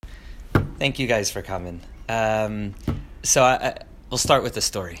Thank you guys for coming. We'll start with the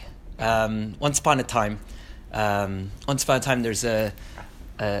story. Once upon a time, there's a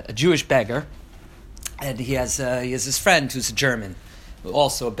Jewish beggar, and he has his friend who's a German,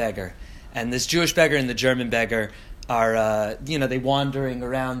 also a beggar. And this Jewish beggar and the German beggar are, they wandering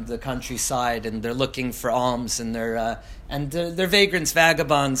around the countryside, and they're looking for alms, and they're vagrants,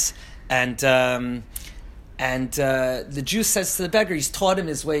 vagabonds, and the Jew says to the beggar, he's taught him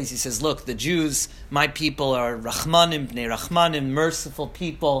his ways. He says, look, the Jews, my people, are Rachmanim, Bnei Rachmanim, merciful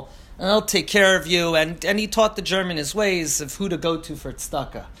people, and they'll take care of you. And he taught the German his ways of who to go to for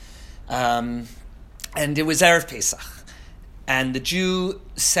tzedakah. And it was Erev Pesach. And the Jew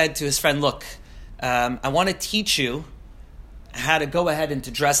said to his friend, look, I want to teach you how to go ahead and to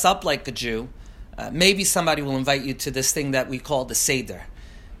dress up like a Jew. Maybe somebody will invite you to this thing that we call the Seder.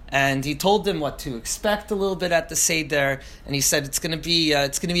 And he told them what to expect a little bit at the Seder, and he said it's going to be an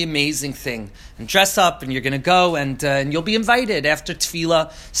amazing thing. And dress up, and you're going to go, and you'll be invited after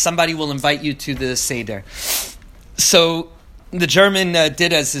Tefillah. Somebody will invite you to the Seder. So the German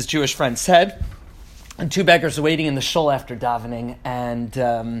did as his Jewish friend said, and two beggars are waiting in the shul after davening, and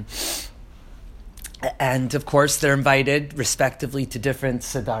of course they're invited respectively to different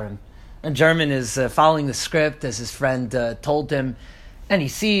Sedarim. And German is following the script as his friend told him. And he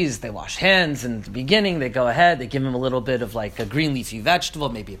sees they wash hands, and at the beginning they go ahead, they give him a little bit of like a green leafy vegetable,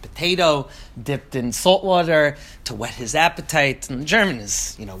 maybe a potato dipped in salt water to whet his appetite. And the German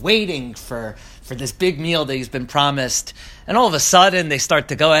is, waiting for this big meal that he's been promised. And all of a sudden they start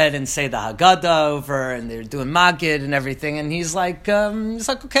to go ahead and say the Haggadah over, and they're doing Magid and everything. And he's like,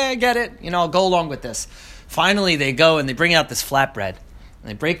 okay, I get it. I'll go along with this. Finally they go and they bring out this flatbread. And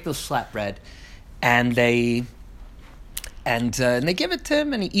they break this flatbread, and they give it to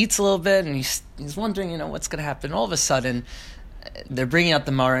him, and he eats a little bit, and he's wondering, what's going to happen. All of a sudden, they're bringing out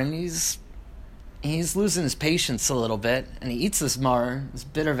the maror, and he's losing his patience a little bit, and he eats this maror, this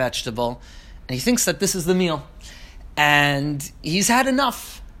bitter vegetable, and he thinks that this is the meal, and he's had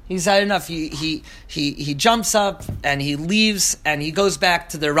enough. He's had enough. He jumps up and he leaves, and he goes back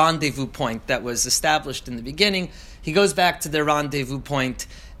to the rendezvous point that was established in the beginning. He goes back to the rendezvous point.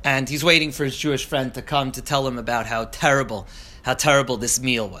 And he's waiting for his Jewish friend to come to tell him about how terrible this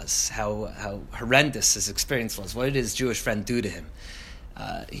meal was, how horrendous his experience was. What did his Jewish friend do to him?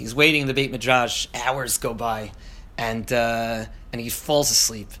 He's waiting in the Beit Midrash. Hours go by, and he falls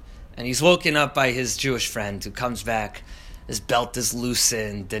asleep. And he's woken up by his Jewish friend who comes back. His belt is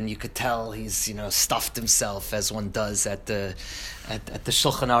loosened, and you could tell he's stuffed himself as one does at the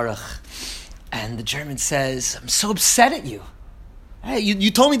Shulchan Aruch. And the German says, "I'm so upset at you. Hey, you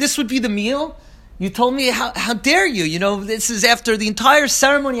told me this would be the meal? You told me, how dare you? This is after the entire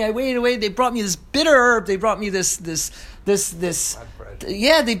ceremony. I waited away. They brought me this bitter herb. They brought me this flatbread.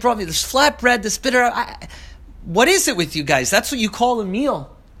 Yeah, they brought me this flatbread, this bitter herb. What is it with you guys? That's what you call a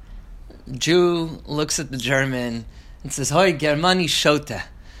meal." The Jew looks at the German and says, "Hoi, Germani Shota."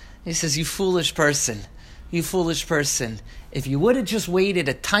 He says, you foolish person. If you would have just waited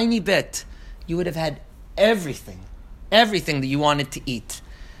a tiny bit, you would have had everything that you wanted to eat.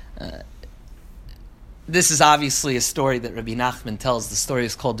 This is obviously a story that Rabbi Nachman tells. The story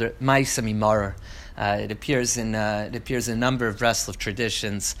is called Ma'aseh Maror. It appears in a number of Breslov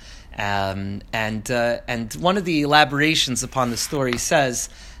traditions, and one of the elaborations upon the story says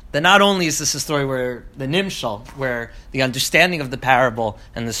that not only is this a story where the Nimshal, where the understanding of the parable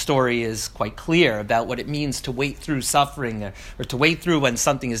and the story is quite clear about what it means to wait through suffering or to wait through when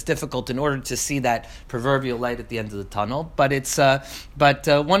something is difficult in order to see that proverbial light at the end of the tunnel. But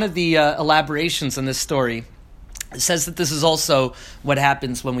one of the elaborations in this story says that this is also what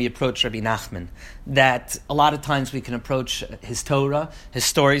happens when we approach Rabbi Nachman. That a lot of times we can approach his Torah, his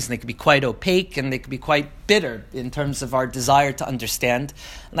stories, and they can be quite opaque and they can be quite bitter in terms of our desire to understand.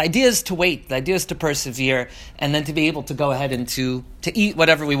 And the idea is to wait, the idea is to persevere, and then to be able to go ahead and to eat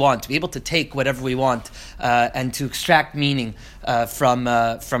whatever we want, to be able to take whatever we want, and to extract meaning from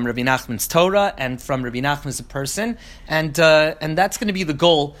Rabbi Nachman's Torah and from Rabbi Nachman as a person. And that's going to be the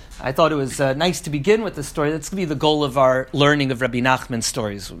goal. I thought it was nice to begin with the story. That's going to be the goal of our learning of Rabbi Nachman's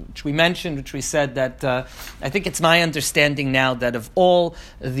stories, which we mentioned, which we said that I think it's my understanding now that of all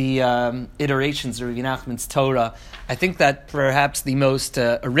the iterations of Rabbi Nachman's Torah, I think that perhaps the most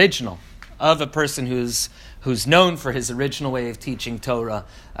original of a person who's who's known for his original way of teaching Torah,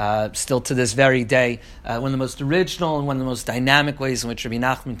 still to this very day. One of the most original and one of the most dynamic ways in which Rabbi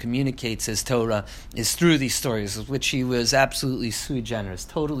Nachman communicates his Torah is through these stories, of which he was absolutely sui generis,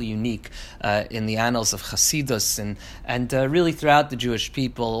 totally unique in the annals of Hasidus and really throughout the Jewish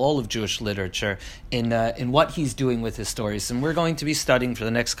people, all of Jewish literature, in what he's doing with his stories. And we're going to be studying for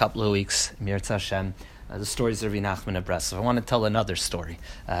the next couple of weeks, Mirz Hashem, the stories of Rabbi Nachman of Breslov. I want to tell another story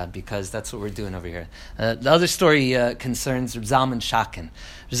because that's what we're doing over here. The other story concerns Reb Zalman Shakin.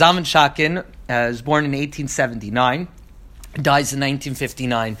 Reb Zalman Shakin was born in 1879. Dies in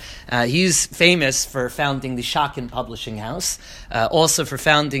 1959. He's famous for founding the Shakin Publishing House, also for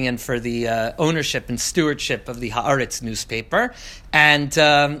founding and for the ownership and stewardship of the Haaretz newspaper, and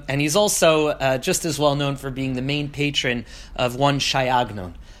he's also just as well known for being the main patron of one Shai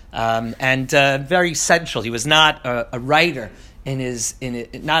Agnon, and very central. He was not a writer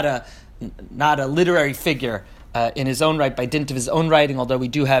not a literary figure. In his own right, by dint of his own writing, although we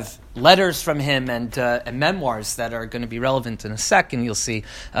do have letters from him and memoirs that are going to be relevant in a second, you'll see,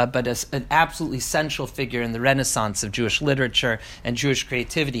 but as an absolutely central figure in the renaissance of Jewish literature and Jewish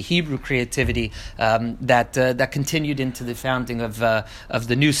creativity, Hebrew creativity, that continued into the founding of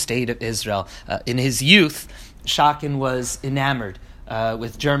the new state of Israel. In his youth, Shakin was enamored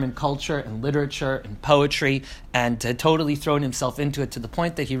with German culture and literature and poetry, and had totally thrown himself into it to the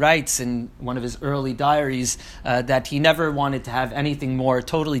point that he writes in one of his early diaries that he never wanted to have anything more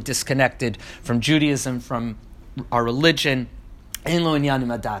totally disconnected from Judaism, from our religion,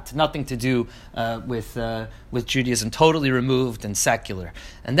 nothing to do with Judaism, totally removed and secular.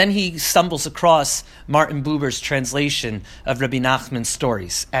 And then he stumbles across Martin Buber's translation of Rabbi Nachman's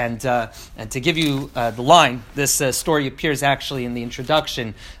stories. And to give you the line, this story appears actually in the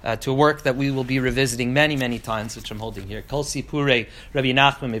introduction to a work that we will be revisiting many, many times, which I'm holding here. Kol Sipurei Rabbi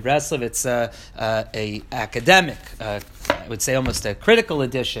Nachman Mebreslov. It's a academic, I would say almost a critical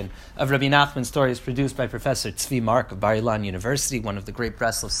edition of Rabbi Nachman's stories produced by Professor Tzvi Mark of Bar Ilan University, one of the great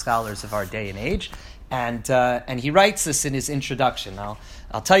Breslov scholars of our day and age. And he writes this in his introduction. I'll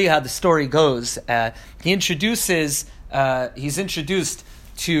tell you how the story goes. He's introduced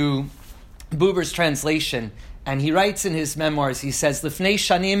to Buber's translation, and he writes in his memoirs, he says, Lifnei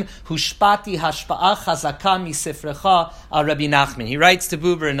shanim hushpati hashpa'a chazaka misifrecha al Rabbi Nachman. He writes to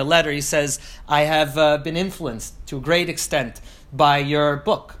Buber in a letter, he says, I have been influenced to a great extent by your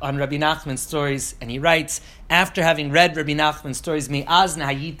book on Rabbi Nachman's stories. And he writes, after having read Rabbi Nachman's stories, me'az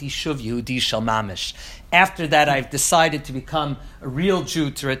nahayiti shuv Yehudi shel mamish. After that, I've decided to become a real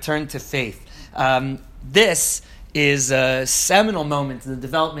Jew, to return to faith. This is a seminal moment in the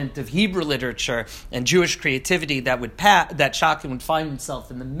development of Hebrew literature and Jewish creativity that Shakin would find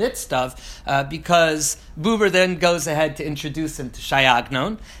himself in the midst of, because Buber then goes ahead to introduce him to Shai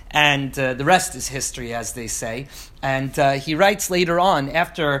Agnon, and the rest is history, as they say. And he writes later on,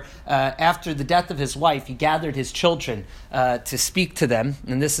 after the death of his wife, he gathered his children to speak to them,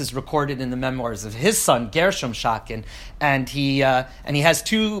 and this is recorded in the memoirs of his son Gershom Shakin. And he has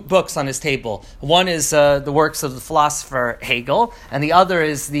two books on his table. One is the works of the philosopher Hegel, and the other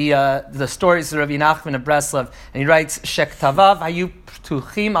is the stories of Rabbi Nachman of Breslov. And he writes, "Shektavav hayu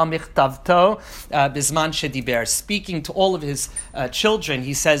ptuchim al michtavto bisman shediber." Speaking to all of his children,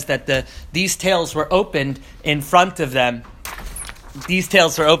 he says that these tales were opened in front of them. These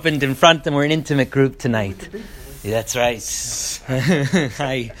tales were opened in front of them. We're an intimate group tonight. Yeah, that's right.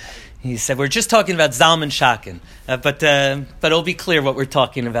 He said, we're just talking about Zalman Shakin, but it'll be clear what we're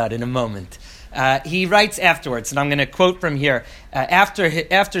talking about in a moment. He writes afterwards, and I'm going to quote from here, after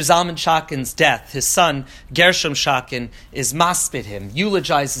Zalman Shakin's death, his son, Gershom Shakin, is maspid him,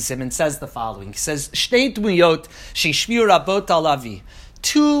 eulogizes him, and says the following. He says, Shnei dmuyot sheishmiu rabot al avi.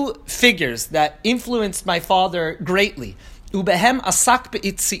 Two figures that influenced my father greatly, ubehem asak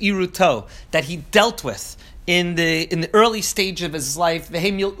be'itzeiruto, that he dealt with in the early stage of his life,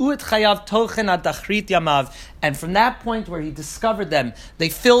 and from that point where he discovered them, they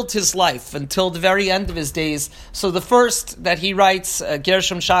filled his life until the very end of his days. So the first that he writes,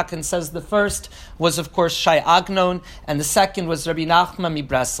 Gershom Shakin says, the first was of course Shai Agnon, and the second was Rabbi Nachman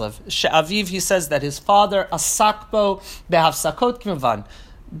Mibreslov. She'aviv, he says that his father asakbo behafsakot k'mevan,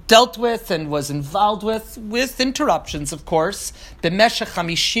 dealt with and was involved with interruptions, of course, b'meshech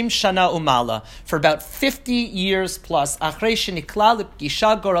 50 shana umala, for about 50 years plus, achrei shenikla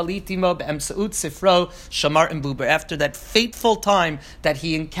l'pgisha goralit imo be'emsaut sifro shel Martin Buber, after that fateful time that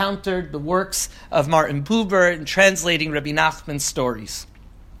he encountered the works of Martin Buber in translating Rabbi Nachman's stories.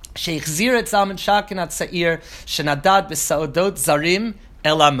 She'echzir et Zalman Shakin HaTzair shenadad b'saodot zarim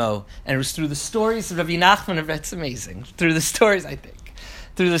el amo. And it was through the stories of Rabbi Nachman, it's amazing, through the stories, I think,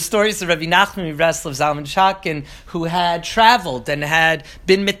 through the stories of Rabbi Nachman Breslov Zalman Shatkin, who had traveled and had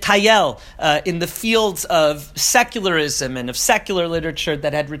been mitayel in the fields of secularism and of secular literature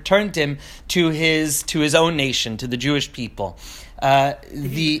that had returned him to his own nation, to the Jewish people. Did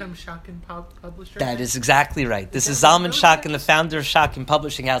he become Shatkin Publisher? That is exactly right. This is Zalman Shatkin, the founder of Shatkin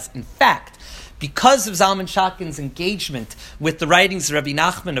Publishing House. In fact, because of Zalman Shatkin's engagement with the writings of Rabbi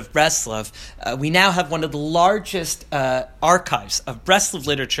Nachman of Breslov, we now have one of the largest archives of Breslov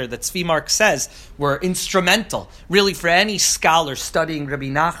literature that Tzvi Mark says were instrumental, really, for any scholar studying Rabbi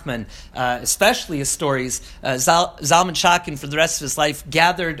Nachman, especially his stories. Zalman Shatkin, for the rest of his life,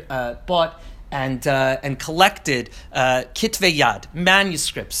 gathered, bought, and collected kitvei yad,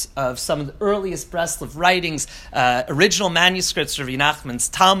 manuscripts of some of the earliest Breslov writings, original manuscripts of Rabbi Nachman's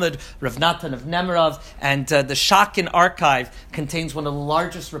Talmud, Rav Natan of Nemirov, and the Shatkin Archive contains one of the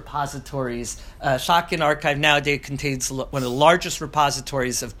largest repositories. Shatkin Archive nowadays contains one of the largest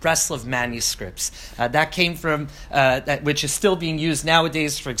repositories of Breslov manuscripts. That came from, which is still being used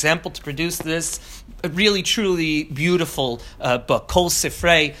nowadays, for example, to produce this really, truly beautiful book, Kol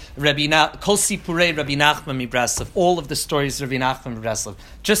Sipurei Rabbi Nachman Breslov, all of the stories of Rabbi Nachman Breslov.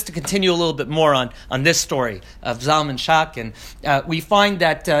 Just to continue a little bit more on this story of Zalman Shatkin, we find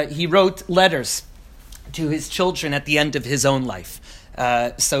that he wrote letters to his children at the end of his own life.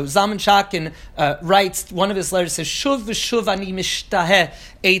 So Zalman Shatkin writes, one of his letters says, Shuv v'shuv ani mishtaheh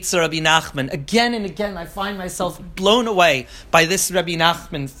eitz Rabbi Nachman. Again and again I find myself blown away by this Rabbi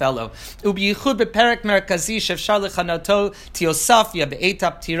Nachman fellow. U'biyichud beperek merkazi shefshar lechanato teosafia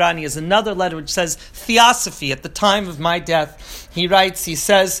be'etap tirani is another letter which says theosophy at the time of my death. He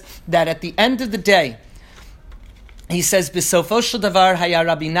says that at the end of the day, he says, "B'sofo shel davar haya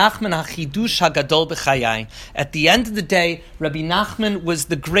Rabbi Nachman hachidush hagadol b'chayai." At the end of the day, Rabbi Nachman was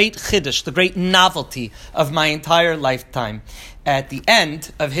the great chiddush, the great novelty of my entire lifetime. At the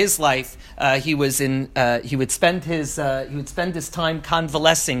end of his life, he would spend his time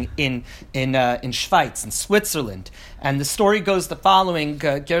convalescing in Schweiz, in Switzerland. And the story goes the following: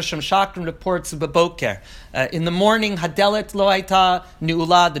 Gershom Shakran reports Beboker. In the morning, Hadelet lo haita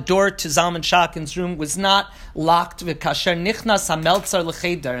nu'ula, the door to Zalman Shatkin's room was not locked. V'kasher nichnas hameltzar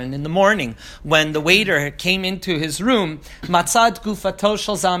l'cheder. And in the morning, when the waiter came into his room, matzad gufato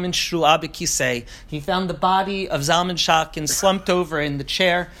shel Zalman shru'a b'kisei, he found the body of Zalman Shatkin slumped over in the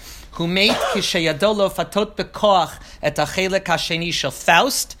chair. Who made kishayadolo fatot bekoach et achelek hasheni shel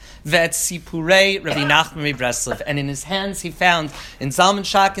Faust vet sipurei Rabbi Nachman Breslov. And in his hands he found, in Zalman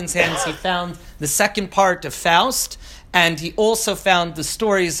Shatkin's hands he found the second part of Faust, and he also found the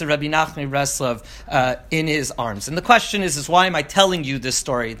stories of Rabbi Nachman Breslov in his arms. And the question is why am I telling you this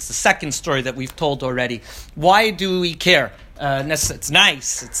story? It's the second story that we've told already. Why do we care? It's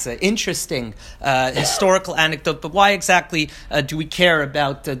nice, it's an interesting historical anecdote, but why exactly do we care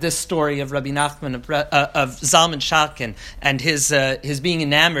about this story of Rabbi Nachman, of Zalman Shatkin, and his being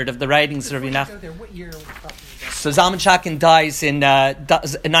enamored of the writings of Rabbi Nachman? What year are we talking about? So Zalman Shatkin dies in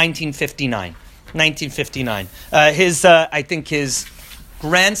 1959. 1959. I think his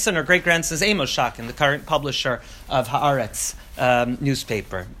grandson or great-grandson is Amos Shatkin, the current publisher of Haaretz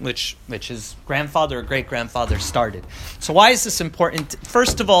newspaper, which his grandfather or great-grandfather started. So why is this important?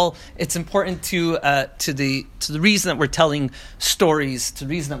 First of all, it's important to the reason that we're telling stories, to the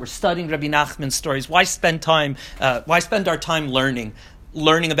reason that we're studying Rabbi Nachman's stories. Why spend our time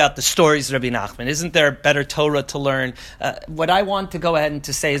learning about the stories of Rabbi Nachman? Isn't there a better Torah to learn? What I want to go ahead and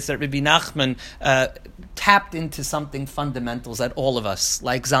to say is that Rabbi Nachman tapped into something fundamentals that all of us,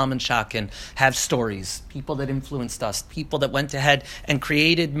 like Zalman Shatkin, have stories, people that influenced us, people that went ahead and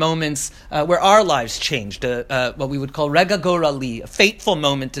created moments where our lives changed, what we would call Rega Gorali, a fateful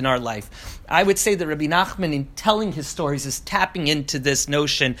moment in our life. I would say that Rabbi Nachman, in telling his stories, is tapping into this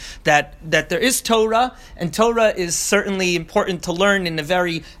notion that there is Torah, and Torah is certainly important to learn in a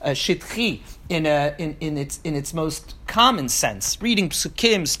very shitchi, in its most common sense. Reading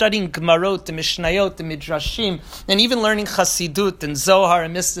Psukim, studying Gemarot, the Mishnayot, the Midrashim, and even learning Chassidut and Zohar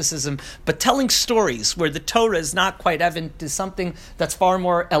and mysticism. But telling stories where the Torah is not quite evident is something that's far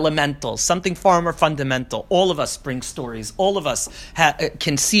more elemental, something far more fundamental. All of us bring stories. All of us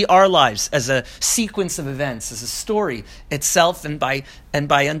can see our lives as a sequence of events, as a story itself, and by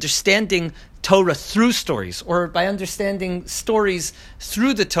understanding Torah through stories, or by understanding stories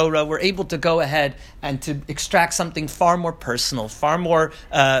through the Torah, we're able to go ahead and to extract something far more personal, far more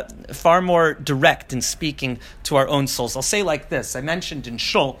direct in speaking to our own souls. I'll say like this. I mentioned in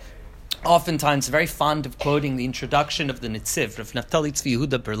Shul oftentimes very fond of quoting the introduction of the Nitziv, Rav Naftali Tzvi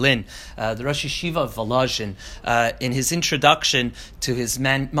Yehuda Berlin, the Rosh Yeshiva of Volozhin, in his introduction to his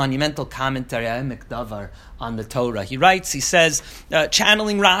monumental commentary, Emek Davar, on the Torah. He writes, he says,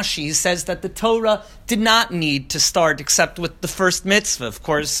 channeling Rashi, he says that the Torah did not need to start except with the first mitzvah. Of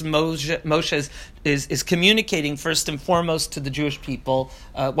course, Moshe is communicating first and foremost to the Jewish people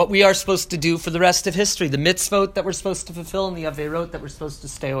what we are supposed to do for the rest of history, the mitzvot that we're supposed to fulfill and the averot that we're supposed to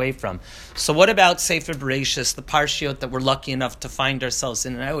stay away from. So what about Sefer Bereshis, the parshiot that we're lucky enough to find ourselves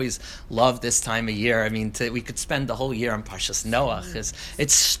in? And I always love this time of year. I mean, we coach spend the whole year on Parshas Noach.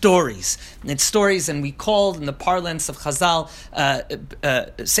 It's stories. It's stories, and we called, in the parlance of Chazal,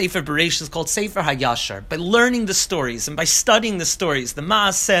 Sefer Bereshis is called Sefer HaYashar. By learning the stories and by studying the stories, the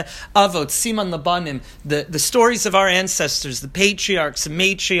Maaseh Avot, Siman Labanim, the stories of our ancestors, the patriarchs and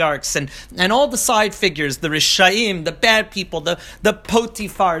matriarchs, and all the side figures, the Rishaim, the bad people, the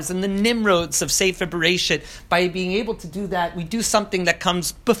Potifars and the Nimrods of Sefer Bereshit. By being able to do that, we do something that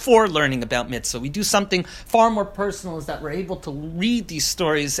comes before learning about mitzvah. We do something far more personal, is that we're able to read these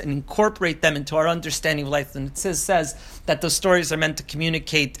stories and incorporate them into our understanding of life. And it says that those stories are meant to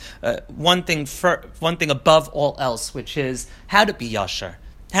communicate one thing above all else, which is how to be yashar,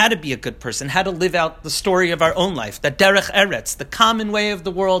 how to be a good person, how to live out the story of our own life, that derech eretz, the common way of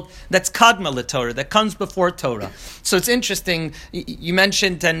the world that's kadma l'Torah, that comes before Torah. So it's interesting, you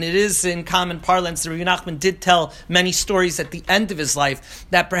mentioned, and it is in common parlance, that Rabbi Nachman did tell many stories at the end of his life,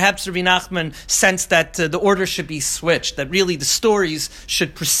 that perhaps Rabbi Nachman sensed that the order should be switched, that really the stories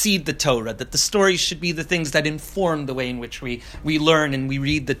should precede the Torah, that the stories should be the things that inform the way in which we learn and we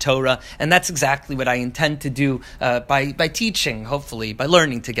read the Torah. And that's exactly what I intend to do by teaching, hopefully, by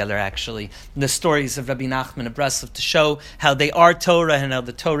learning together, actually, the stories of Rabbi Nachman of Breslov, to show how they are Torah and how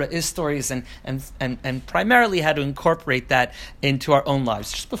the Torah is stories, and primarily how to incorporate that into our own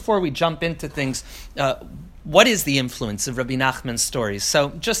lives. Just before we jump into things, what is the influence of Rabbi Nachman's stories? So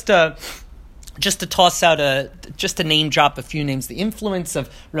just to toss out just to name drop a few names, the influence of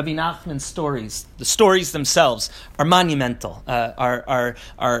Rabbi Nachman's stories, the stories themselves, are monumental,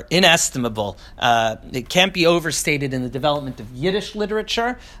 are inestimable. It can't be overstated in the development of Yiddish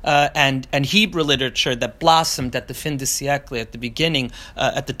literature and Hebrew literature that blossomed at the fin de siècle, at the beginning,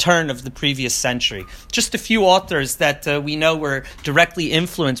 at the turn of the previous century. Just a few authors that we know were directly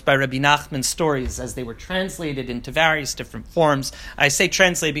influenced by Rabbi Nachman's stories as they were translated into various different forms. I say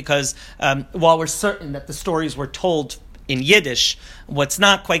translate because while we're certain that the stories were told in Yiddish, what's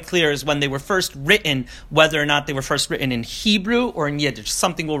not quite clear is when they were first written, whether or not they were first written in Hebrew or in Yiddish.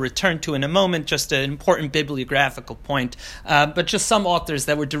 Something we'll return to in a moment, just an important bibliographical point. But just some authors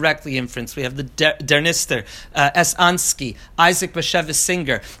that were directly influenced. We have the Dernister, S. Ansky, Isaac Bashevis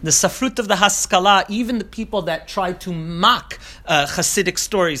Singer, the Safrut of the Haskalah, even the people that tried to mock Hasidic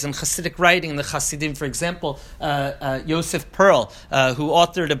stories and Hasidic writing, the Hasidim, for example, Yosef Pearl, who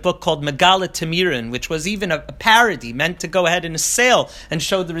authored a book called Megala Temirin, which was even a parody meant to go ahead and assail and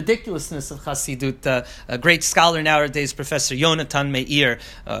show the ridiculousness of Hasidut. A great scholar nowadays, Professor Yonatan Meir,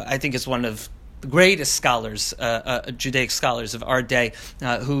 I think is one of the greatest scholars, Judaic scholars of our day,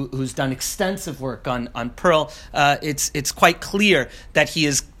 who's done extensive work on Pearl. It's quite clear that he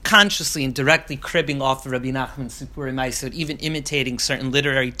is consciously and directly cribbing off of Rabbi Nachman's Sipurei Maaseh, even imitating certain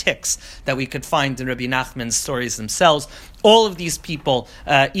literary tics that we could find in Rabbi Nachman's stories themselves. All of these people,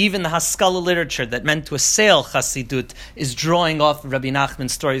 even the Haskalah literature that meant to assail Hasidut, is drawing off of Rabbi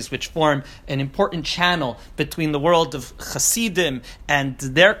Nachman's stories, which form an important channel between the world of Hasidim and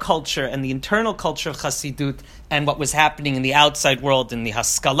their culture and the internal culture of Hasidut and what was happening in the outside world, in the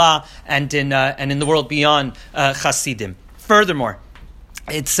Haskalah and in the world beyond Hasidim. Furthermore,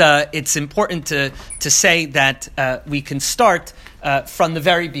 it's important to say that we can start from the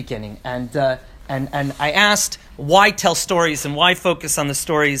very beginning, and I asked why tell stories and why focus on the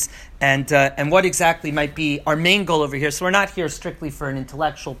stories and what exactly might be our main goal over here. So we're not here strictly for an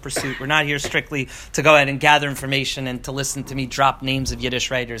intellectual pursuit. We're not here strictly to go ahead and gather information and to listen to me drop names of Yiddish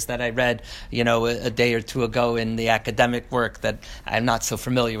writers that I read, a day or two ago in the academic work that I'm not so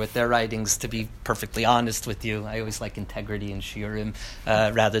familiar with their writings, to be perfectly honest with you. I always like integrity in shiurim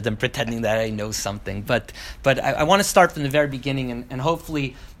rather than pretending that I know something. But I want to start from the very beginning and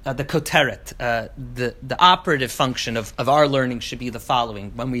hopefully the koteret, the operative function of our learning should be the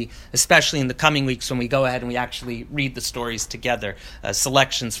following. When we, especially in the coming weeks, when we go ahead and we actually read the stories together,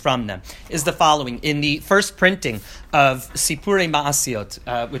 selections from them, is the following. In the first printing of Sipurei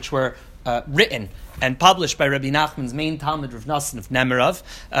Ma'asiot, which were written and published by Rabbi Nachman's main Talmud, Rav Nosson of Nemirov,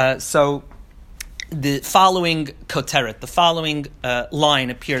 so the following koteret, the following line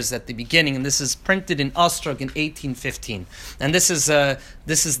appears at the beginning, and this is printed in Ostrog in 1815. And this is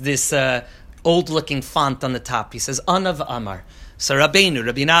this old-looking font on the top. He says, Anav Amar. So Rabbi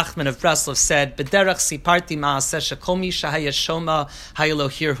Nachman of Breslov said, "B'derech siparti ma'aseh shekol mi shehaya shoma hayalo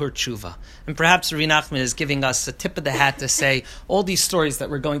hirhur tshuva." And perhaps Rabbi Nachman is giving us a tip of the hat to say, all these stories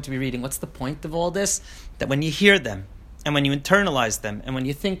that we're going to be reading, what's the point of all this? That when you hear them, and when you internalize them, and when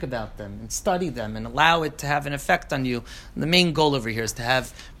you think about them, and study them, and allow it to have an effect on you, the main goal over here is to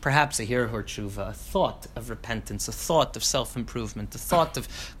have perhaps a hirhur tshuva, a thought of repentance, a thought of self-improvement, a thought of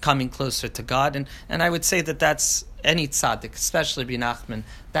coming closer to God. And I would say that that's any tzaddik, especially Rabbi Nachman,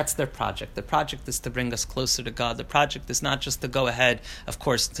 that's their project. The project is to bring us closer to God. The project is not just to go ahead, of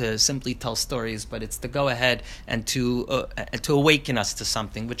course, to simply tell stories, but it's to go ahead and to awaken us to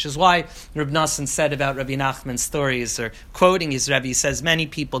something, which is why Reb Nosson said about Rabbi Nachman's stories, or quoting his Rebbe, he says many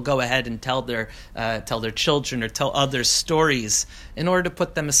people go ahead and tell their children or tell others stories in order to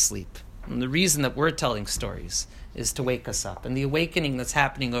put them asleep. And the reason that we're telling stories is to wake us up. And the awakening that's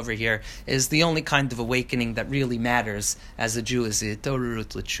happening over here is the only kind of awakening that really matters as a Jew, is the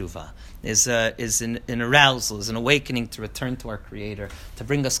Torurut L'Tshuva, is an arousal, is an awakening to return to our Creator, to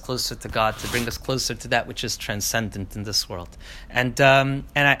bring us closer to God, to bring us closer to that which is transcendent in this world. And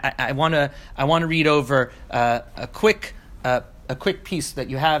I want to read over a quick piece that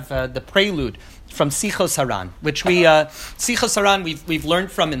you have, the prelude from Sichos Haran, which Sichos Haran we've learned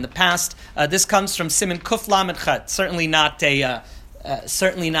from in the past. This comes from Siman Kuf Lamed Chet. Certainly not a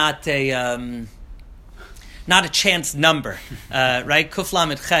chance number, right? Kuf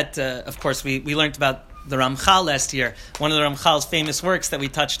Lamed Chet. Of course, we learned about the Ramchal last year. One of the Ramchal's famous works that we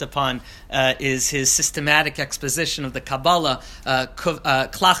touched upon is his systematic exposition of the Kabbalah,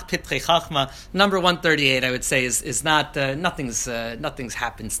 Klach Pitrei Chachma. Number 138, I would say, is not nothing's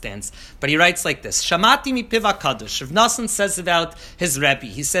happenstance. But he writes like this: Shamati mi piv HaKadosh. Rav Nosson says about his Rebbe.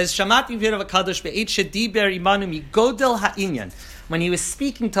 He says, Shamati mi piv HaKadosh be'et shediber imanu mi godel ha'inyan. When he was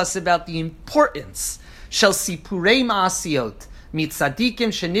speaking to us about the importance shel sipurei ma'asiyot, the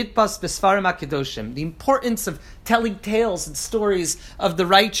importance of telling tales and stories of the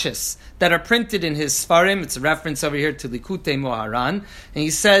righteous that are printed in his Sfarim. It's a reference over here to Likutei Moharan. And he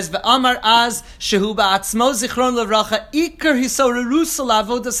says, V'amar az shehu ba'atzmo zichron levracha ikar hisorerus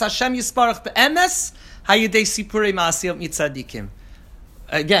la'avodas Hashem yisparach be'emes hayidei sipurei ma'asiyot mitzadikim.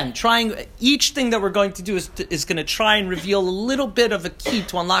 Again, each thing that we're going to do is going to try and reveal a little bit of a key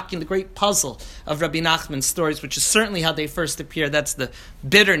to unlocking the great puzzle of Rabbi Nachman's stories, which is certainly how they first appear. That's the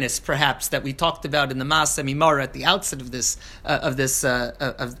bitterness, perhaps, that we talked about in the Maaseh Mimara at the outset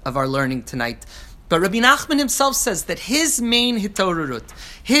of our learning tonight. But Rabbi Nachman himself says that his main hitorurut,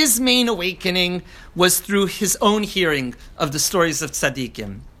 his main awakening, was through his own hearing of the stories of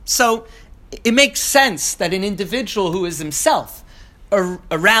tzaddikim. So it makes sense that an individual who is himself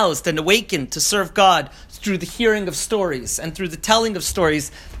aroused and awakened to serve God through the hearing of stories and through the telling of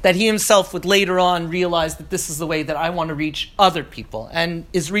stories, that he himself would later on realize that this is the way that I want to reach other people and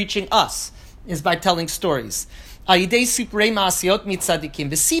is reaching us, is by telling stories. And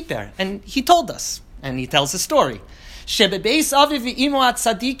he told us, and he tells a story. In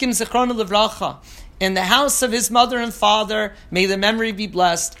the house of his mother and father, may the memory be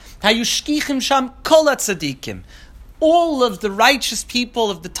blessed, all of the righteous people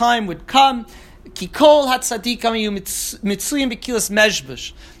of the time would come.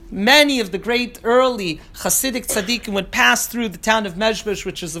 Many of the great early Hasidic tzaddikim would pass through the town of Mezhbush,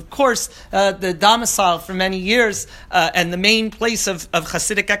 which is, of course, the domicile for many years and the main place of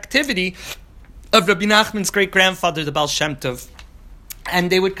Hasidic activity of Rabbi Nachman's great-grandfather, the Baal Shem Tov.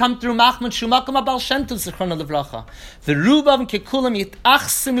 And they would come through Machman Shumakum Abal Shem Tov Zichron Levracha. The Rubav Kekulam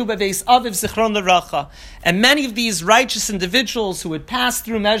Yitachsenu Beveis Aviv Zichron Levracha. And many of these righteous individuals who would pass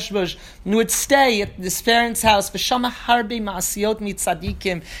through Mezhbush would stay at this parent's house. V'shama Harbe Ma'asiyot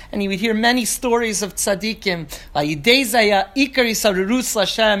Mitzadikim. And he would hear many stories of tzadikim. V'yidei Zaya Ikar Yisarurus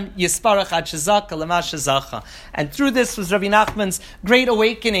Lashem Yisparach Ad Shezaka Lama Shezacha. And through this was Rabbi Nachman's great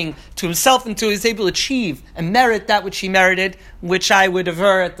awakening to himself, and to he was able to achieve and merit that which he merited, which I would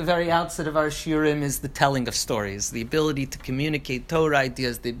aver at the very outset of our shiurim is the telling of stories, the ability to communicate Torah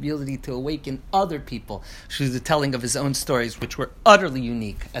ideas, the ability to awaken other people through the telling of his own stories, which were utterly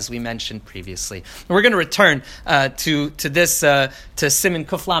unique, as we mentioned previously. And we're going to return to this to Siman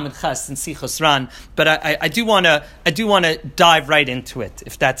Kuf Lamed Ches and Sichos Ran, but I do want to dive right into it,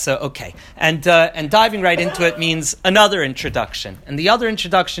 if that's okay. And diving right into it means another introduction, and the other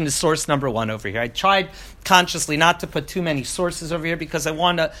introduction is source number 1 over here. I tried consciously not to put too many sources over here, because I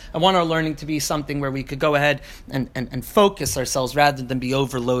want our learning to be something where we could go ahead and focus ourselves rather than be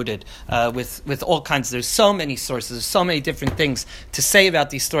overloaded with all kinds. There's so many sources, there's so many different things to say about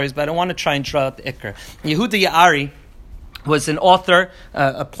these stories, but I want to try and draw out the ikr. Yehuda Ya'ari was an author,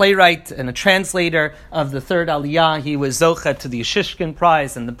 a playwright, and a translator of the third Aliyah. He was Zocha to the Yeshishkin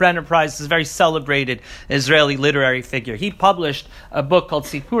Prize and the Brenner Prize. He's a very celebrated Israeli literary figure. He published a book called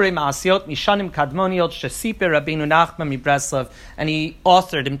Sipurei Ma'asiot Mishanim Kadmoniot Shesiper Rabbeinu Nachman Mibreslov, and he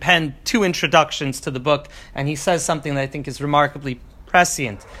authored and penned 2 introductions to the book, and he says something that I think is remarkably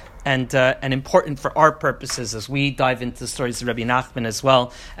prescient and important for our purposes as we dive into the stories of Rabbi Nachman as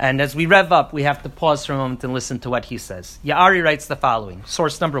well. And as we rev up, we have to pause for a moment and listen to what he says. Ya'ari writes the following.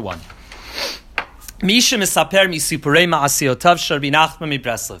 Source number 1. Misha misaper misipurei ma'asiotav shel Rabbi Nachman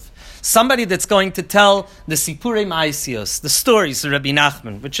mibreslov. Somebody that's going to tell the Sipurei Ma'asios, the stories of Rabbi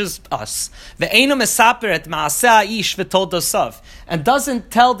Nachman, which is us. Ve'eino mesaper et ma'aseh ha'ish v'toldosav, and doesn't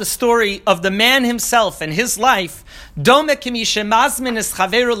tell the story of the man himself and his life. Dome kemi shemazmin es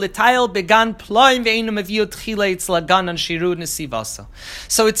chaveru l'tayel began ploim ve'eino meviu tchila etz lagan an shiru nesivasa.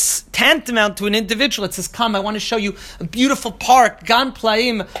 So it's tantamount to an individual that says, come, I want to show you a beautiful park, gan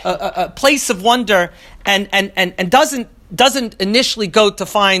plaim, a place of wonder, and doesn't initially go to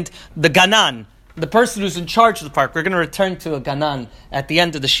find the ganan, the person who's in charge of the park. We're going to return to a ganan at the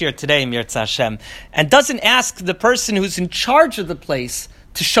end of the shir today, Mirza Hashem, and doesn't ask the person who's in charge of the place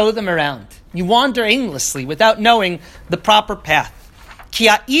to show them around. You wander aimlessly without knowing the proper path.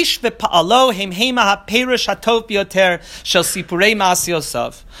 Because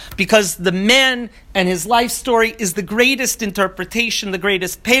the man and his life story is the greatest interpretation, the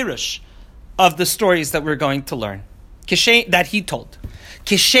greatest perush of the stories that we're going to learn, that he told.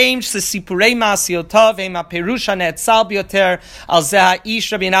 And just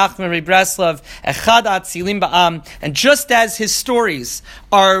as his stories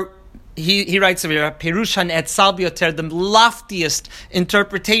are, he writes over here, Perushan etzal bioter, the loftiest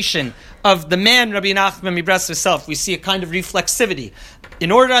interpretation of the man Rabbi Nachman Mibreslov himself, we see a kind of reflexivity. In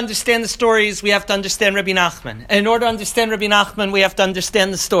order to understand the stories, we have to understand Rabbi Nachman. And in order to understand Rabbi Nachman, we have to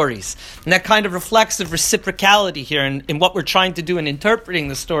understand the stories. And that kind of reflexive reciprocality here in what we're trying to do in interpreting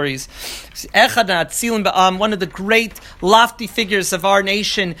the stories. One of the great lofty figures of our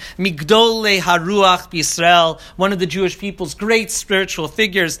nation, Migdolei Haruach B'Yisrael, one of the Jewish people's great spiritual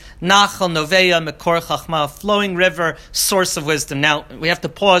figures, Nachal Noveya Mekor Chachma, flowing river, source of wisdom. Now, we have to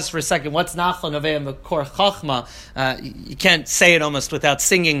pause for a second. What's Nachal Noveya Mekor Chachma? You can't say it almost without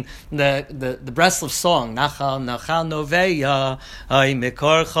singing the Breslov song, Nachal Noveya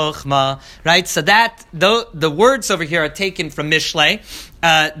Mekor Chachma. Right? So that the words over here are taken from Mishlei.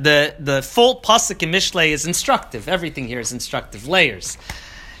 The full pasuk in Mishlei is instructive. Everything here is instructive. Layers.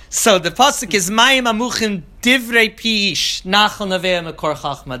 So the pasuk is Mayim Amuchim Divrei Pish Nachal Noveya Mekor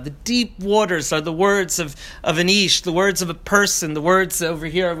Chachma. The deep waters are the words of an ish, the words of a person, the words over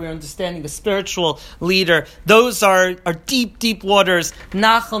here we're understanding a spiritual leader. Those are deep, deep waters.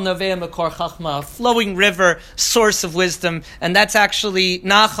 Nachal Noveya Mekor Chachma, a flowing river, source of wisdom. And that's actually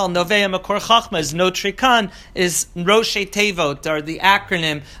Nachal Noveya Mekor Chachma is Notrikan, is Roshei Tevot, or the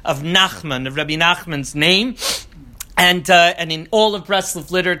acronym of Nachman, of Rabbi Nachman's name. And in all of Breslov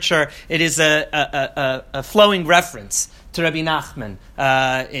literature, it is a flowing reference to Rabbi Nachman.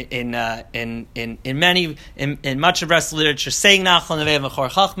 In much of Breslov literature, saying Nachal Noveya Mekor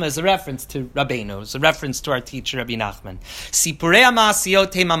Chachma is a reference to Rabbeinu, it's a reference to our teacher Rabbi Nachman. Sipurei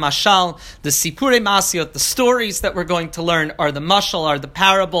Ma'asiot Hema Mashal, the Sipurei Ma'asiot, the stories that we're going to learn are the mashal, are the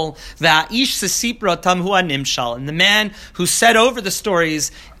parable. Va'aish sesipra tam hu nimshal, and the man who said over the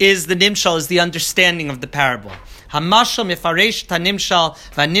stories is the nimshal, is the understanding of the parable. Hamashal mefaresh tanimshal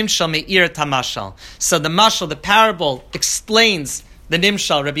v'nimshal meir tamashal. So the mashal, the parable, explains the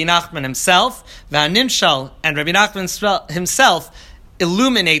nimshal, Rabbi Nachman himself. V'nimshal, and Rabbi Nachman himself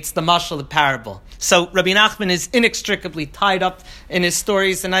illuminates the mashal, the parable. So Rabbi Nachman is inextricably tied up in his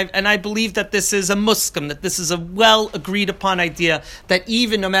stories, and I believe that this is a muskam, that this is a well agreed upon idea, that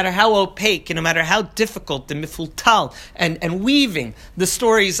even no matter how opaque and no matter how difficult and mifultal and weaving the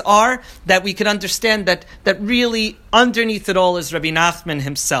stories are, that we could understand that really underneath it all is Rabbi Nachman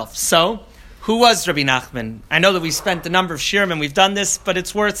himself. So, who was Rabbi Nachman? I know that we spent a number of shirim and we've done this, but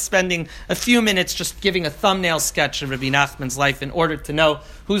it's worth spending a few minutes just giving a thumbnail sketch of Rabbi Nachman's life in order to know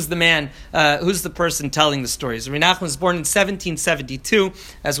who's the man, who's the person telling the stories. Rabbi Nachman was born in 1772,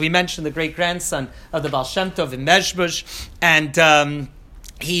 as we mentioned, the great-grandson of the Baal Shem Tov in Mezhbush, and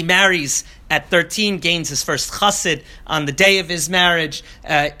he marries at 13, gains his first chassid on the day of his marriage.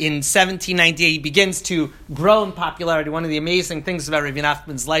 In 1798, he begins to grow in popularity. One of the amazing things about Rabbi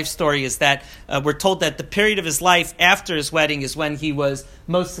Nachman's life story is that we're told that the period of his life after his wedding is when he was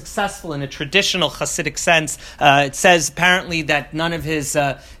most successful in a traditional Hasidic sense. It says apparently that none of his,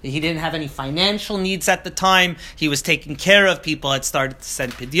 he didn't have any financial needs at the time. He was taking care of people, had started to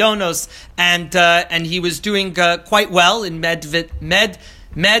send pidyonos, and he was doing quite well in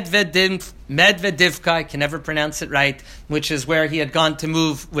Medvedivka, I can never pronounce it right, which is where he had gone to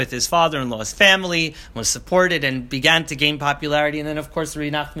move with his father-in-law's family, was supported and began to gain popularity. And then, of course, Rabbi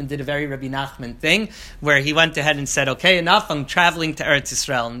Nachman did a very Rabbi Nachman thing, where he went ahead and said, okay, enough, I'm traveling to Eretz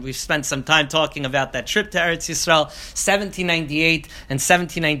Yisrael. And we've spent some time talking about that trip to Eretz Yisrael. 1798 and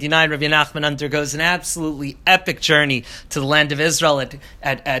 1799, Rabbi Nachman undergoes an absolutely epic journey to the land of Israel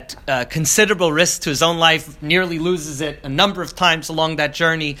at considerable risk to his own life, nearly loses it a number of times along that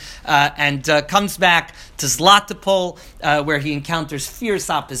journey, and comes back to Zlatopol, where he encounters fierce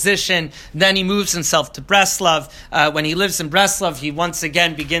opposition. Then he moves himself to Breslov. When he lives in Breslov, he once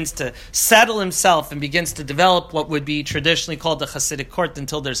again begins to settle himself and begins to develop what would be traditionally called the Hasidic court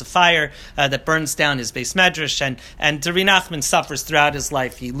until there's a fire that burns down his Beis Medrash. And Rabbi Nachman suffers throughout his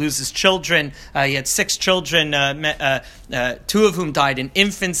life. He loses children. He had 6 children, 2 of whom died in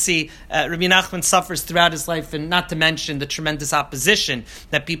infancy. Rabbi Nachman suffers throughout his life, and not to mention the tremendous opposition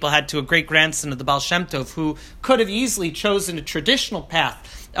that people had to a great grandson of the Baal Shem Tov, who could have easily chosen a traditional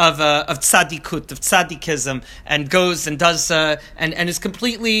path of tzaddikut, of tzaddikism, and goes and does and is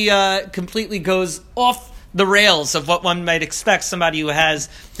completely goes off the rails of what one might expect somebody who has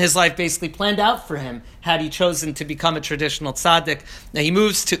his life basically planned out for him had he chosen to become a traditional tzaddik. Now, he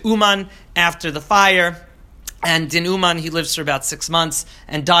moves to Uman after the fire. And in Uman, he lives for about 6 months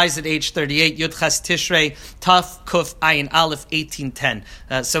and dies at age 38, Yud Ches Tishrei, Taf Kuf Ayin Aleph, 1810.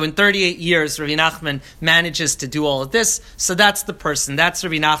 So in 38 years, Rabbi Nachman manages to do all of this. So that's the person. That's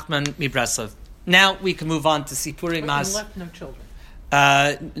Rabbi Nachman Mibreslov. Now we can move on to Sipurei Mas. He left no children.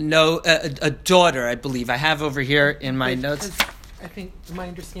 A daughter, I believe. I have over here in my notes. I think my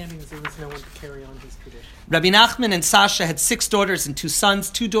understanding is there was no one to carry on his tradition. Rabbi Nachman and Sasha had 6 daughters and 2 sons.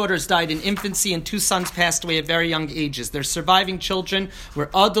 2 daughters died in infancy, and 2 sons passed away at very young ages. Their surviving children were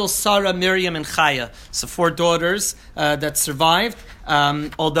Adol, Sarah, Miriam, and Chaya. So 4 daughters that survived.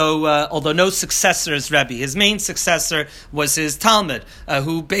 Although no successor is Rebbe. His main successor was his Talmud,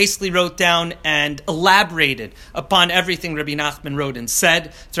 who basically wrote down and elaborated upon everything Rabbi Nachman wrote and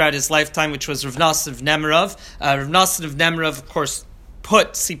said throughout his lifetime, which was Rav Nosson of Nemirov. Rav Nosson of Nemirov, of course,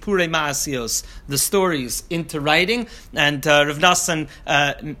 put Sipurei Ma'asios, the stories, into writing, and Rav Nosson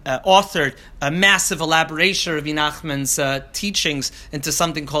authored a massive elaboration of Rabbi Nachman's teachings into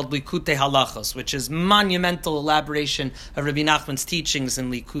something called Likutei Halachos, which is monumental elaboration of Rabbi Nachman's teachings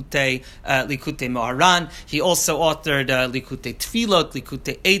in Likutei Moharan. He also authored Likutei Tfilot,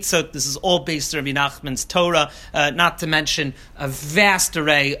 Likutei Eitzot. This is all based on Rabbi Nachman's Torah, not to mention a vast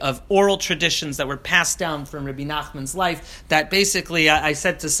array of oral traditions that were passed down from Rabbi Nachman's life that basically, I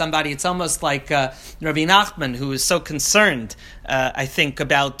said to somebody, it's almost like Rabbi Nachman, who is so concerned, I think,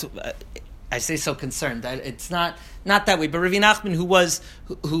 about... I say so concerned. It's not that way. But Rabbi Nachman,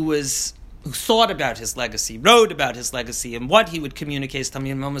 who thought about his legacy, wrote about his legacy, and what he would communicate to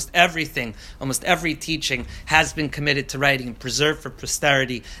me, and almost every teaching has been committed to writing and preserved for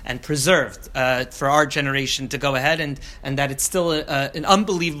posterity and preserved for our generation to go ahead, and that it's still an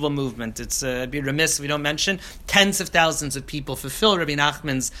unbelievable movement. It's be remiss if we don't mention tens of thousands of people fulfill Rabbi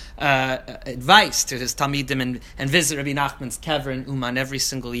Nachman's advice to his Talmidim and visit Rabbi Nachman's kever in Uman every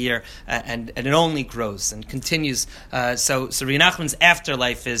single year, and it only grows and continues. So Rabbi Nachman's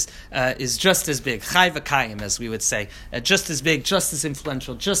afterlife is just as big, chai v'kayim, as we would say, just as big, just as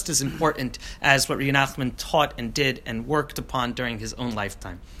influential, just as important as what Rabbi Nachman taught and did and worked upon during his own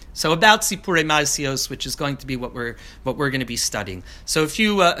lifetime. So about Sipurei Ma'asios, which is going to be what we're going to be studying. So a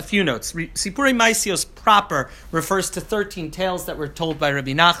few notes. Sipurei Ma'asios proper refers to 13 tales that were told by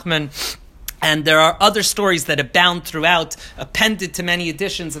Rabbi Nachman. And there are other stories that abound throughout, appended to many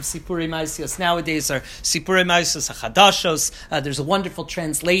editions of Sipurei Ma'asios. Nowadays are Sipurei Ma'asios HaChadashos. There's a wonderful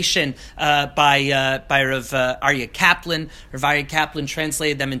translation by Rav Aryeh Kaplan. Rav Aryeh Kaplan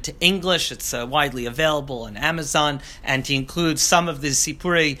translated them into English. It's widely available on Amazon, and he includes some of the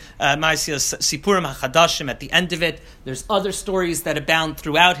Sipurei Ma'asios, Sipurim HaChadashim at the end of it. There's other stories that abound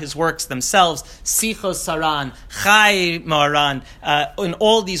throughout his works themselves. Sichos Saran, Chai Moharan, in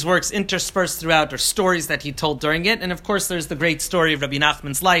all these works interspersed discourse throughout, or stories that he told during it. And of course, there's the great story of Rabbi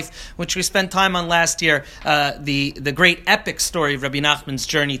Nachman's life, which we spent time on last year, the great epic story of Rabbi Nachman's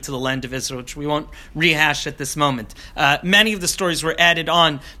journey to the land of Israel, which we won't rehash at this moment. Many of the stories were added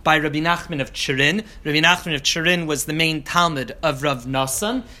on by Rabbi Nachman of Turin. Rabbi Nachman of Turin was the main Talmud of Rav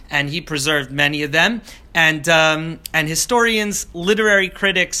Nosson, and he preserved many of them. And historians, literary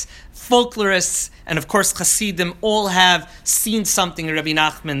critics, folklorists, and of course Hasidim all have seen something in Rabbi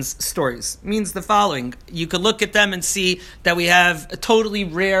Nachman's stories. It means the following. You could look at them and see that we have a totally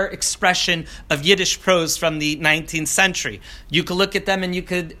rare expression of Yiddish prose from the 19th century. You could look at them and you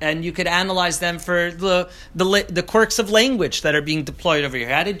could analyze them for the quirks of language that are being deployed over here.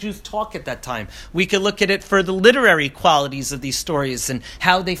 How did Jews talk at that time? We could look at it for the literary qualities of these stories and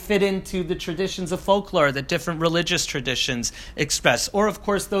how they fit into the traditions of folklore that different religious traditions express. Or of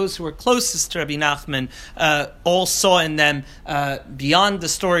course those who were closest to Rabbi Nachman all saw in them, beyond the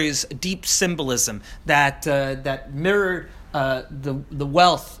stories, deep symbolism that mirrored the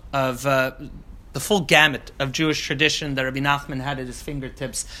wealth of the full gamut of Jewish tradition that Rabbi Nachman had at his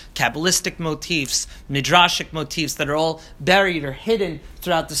fingertips, Kabbalistic motifs, Midrashic motifs that are all buried or hidden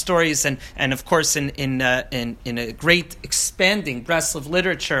throughout the stories, and of course in a great expanding Breslov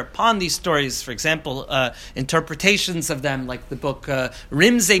literature upon these stories. For example, interpretations of them, like the book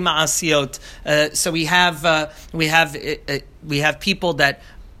Rimzei Ma'asiot. So we have people that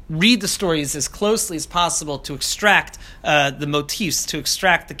read the stories as closely as possible to extract the motifs, to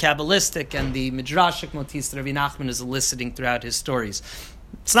extract the Kabbalistic and the Midrashic motifs that Rabbi Nachman is eliciting throughout his stories.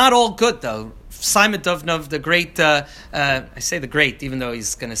 It's not all good, though. Simon Dovnov, the great, I say the great, even though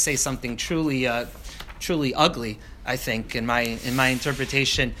he's going to say something truly ugly, I think, in my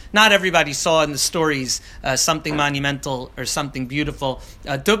interpretation. Not everybody saw in the stories something monumental or something beautiful.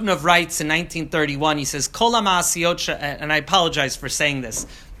 Dubnov writes in 1931, he says, Kol ha'ma'asiyot, and I apologize for saying this,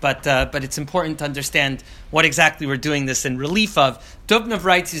 but it's important to understand what exactly we're doing this in relief of. Dubnov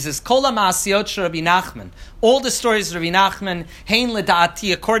writes, he says, Kol ha'ma'asiyot Rabbi Nachman. All the stories of Rabbi Nachman, hein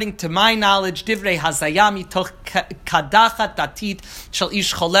leda'ati, according to my knowledge, divrei hazayami toch kadachat datit shel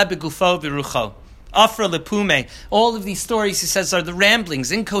ish choleh begufo v'rucho. Afra lepume. All of these stories, he says, are the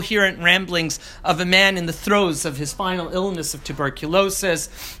ramblings, incoherent ramblings of a man in the throes of his final illness of tuberculosis.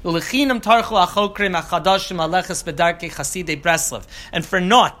 And for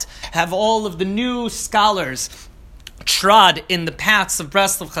naught have all of the new scholars trod in the paths of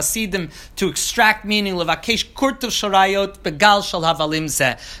Breslov Hasidim to extract meaning, levakesh kurtuv sharayot begal shal havalim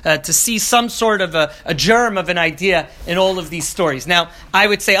zeh, to see some sort of a germ of an idea in all of these stories. Now, I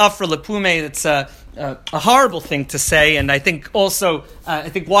would say afra lepume, that's a horrible thing to say, and I think also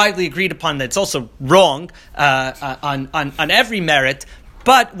widely agreed upon that it's also wrong on every merit.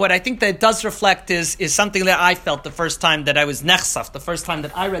 But what I think that it does reflect is something that I felt the first time that I was nechsaf, the first time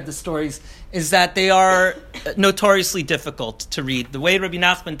that I read the stories, is that they are notoriously difficult to read. The way Rabbi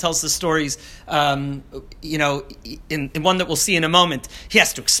Nachman tells the stories, in one that we'll see in a moment, he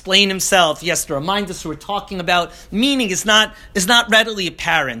has to explain himself. He has to remind us who we're talking about. Meaning is not readily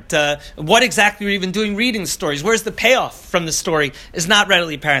apparent. What exactly we're even doing reading the stories? Where's the payoff from the story? Is not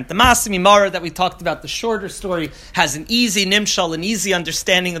readily apparent. The Masim Imara that we talked about, the shorter story, has an easy nimshal, an easy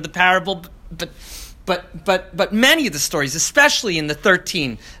understanding of the parable, but many of the stories, especially in the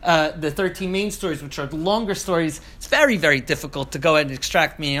 13 main stories, which are the longer stories, it's very, very difficult to go ahead and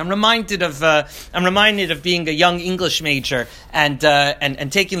extract meaning. I'm reminded of being a young English major and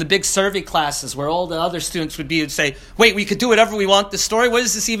taking the big survey classes where all the other students would say, "Wait, we could do whatever we want. This story, what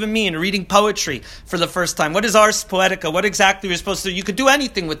does this even mean?" Or reading poetry for the first time. What is Ars Poetica? What exactly are we supposed to do? You could do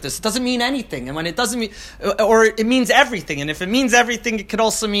anything with this. It doesn't mean anything, and when it doesn't mean, or it means everything, and if it means everything, it could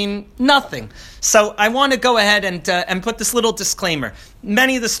also mean nothing. So I want to go ahead and put this little disclaimer.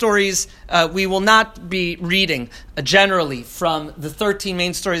 Many of the stories we will not be reading generally from the 13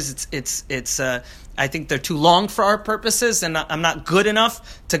 main stories. I think they're too long for our purposes, and I'm not good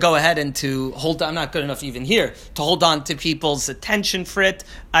enough to go ahead and to hold on. I'm not good enough even here to hold on to people's attention for it.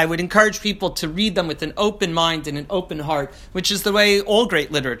 I would encourage people to read them with an open mind and an open heart, which is the way all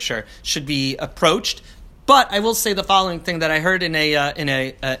great literature should be approached. But I will say the following thing that I heard in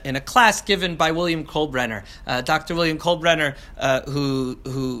a class given by William Kohlbrenner, Dr. William Kohlbrenner,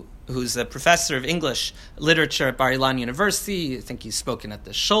 who's a professor of English literature at Bar Ilan University. I think he's spoken at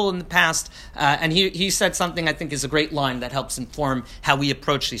the Shul in the past, and he said something I think is a great line that helps inform how we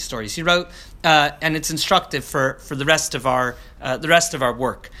approach these stories. He wrote, and it's instructive for the rest of our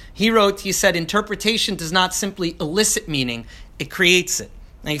work. He said, interpretation does not simply elicit meaning; it creates it.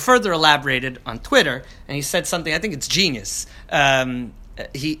 And he further elaborated on Twitter, and he said something, I think it's genius.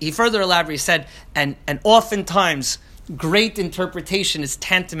 He further elaborated, he said, and oftentimes great interpretation is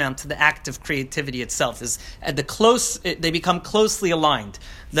tantamount to the act of creativity itself. They become closely aligned.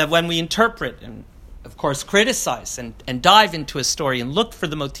 That when we interpret and, of course, criticize and dive into a story and look for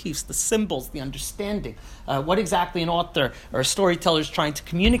the motifs, the symbols, the understanding, what exactly an author or a storyteller is trying to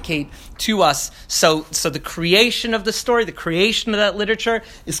communicate to us. So the creation of the story, the creation of that literature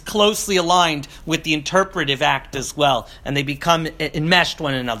is closely aligned with the interpretive act as well, and they become enmeshed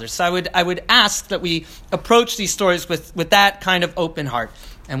one another. So I would ask that we approach these stories with that kind of open heart.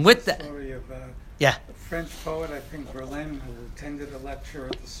 And with that, story of yeah. a French poet, I think Verlaine, who attended a lecture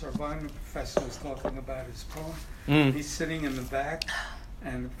at the Sorbonne. The professor was talking about his poem. He's sitting in the back,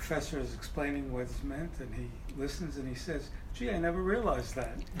 and the professor is explaining what it's meant, and he listens and he says, "Gee, I never realized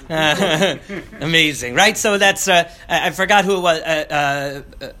that." Amazing, right? So that's I forgot who it was.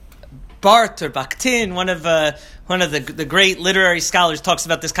 Barthes or Bakhtin, one of the great literary scholars, talks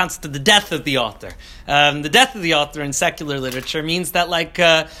about this concept of the death of the author. The death of the author in secular literature means that, like,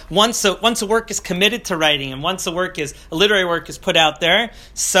 once a work is committed to writing, and once a literary work is put out there,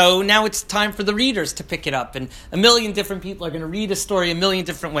 so now it's time for the readers to pick it up, and a million different people are going to read a story a million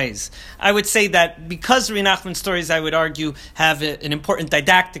different ways. I would say that because Rabbi Nachman's stories, I would argue, have an important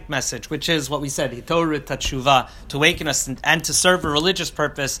didactic message, which is what we said, Hitoru Tatshuva, to awaken us and to serve a religious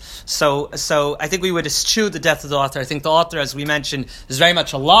purpose. So I think we would eschew the death of the author. I think the author, as we mentioned, is very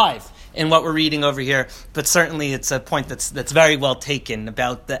much alive in what we're reading over here, but certainly it's a point that's very well taken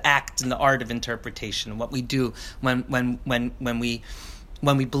about the act and the art of interpretation, what we do when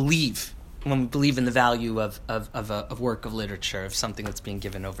we believe in the value of a work of literature, of something that's being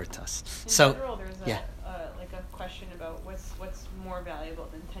given over to us. In So, general, there's yeah. a question about what's more valuable,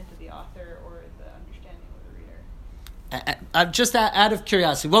 the intent of the author or the understanding of the reader? Just out of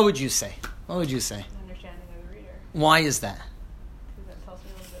curiosity, what would you say? The understanding of the reader. Why is that? Because that tells me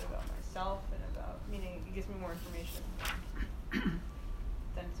a little bit about myself meaning it gives me more information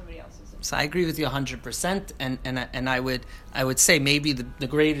than somebody else's. So I agree with you 100%, and I would say maybe the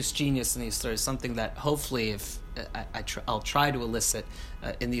greatest genius in these stories, something that hopefully if I'll try to elicit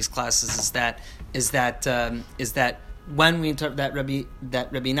in these classes, is that when we interpret that Rabbi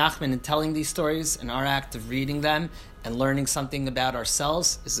Nachman in telling these stories and our act of reading them and learning something about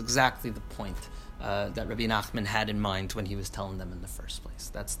ourselves is exactly the point that Rabbi Nachman had in mind when he was telling them in the first place.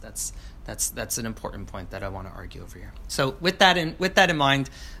 That's an important point that I want to argue over here. So with that in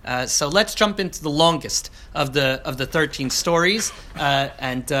mind, so let's jump into the longest of the 13 stories,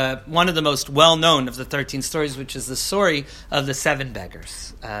 and one of the most well known of the 13 stories, which is the story of the 7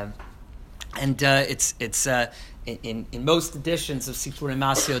 beggars, and it's in most editions of Sipurei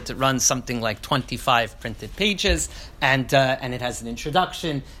Maasiot, it runs something like 25 printed pages, and it has an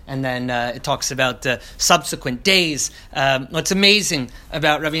introduction, and then it talks about subsequent days. What's amazing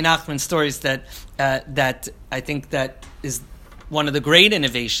about Rabbi Nachman's stories that I think that is one of the great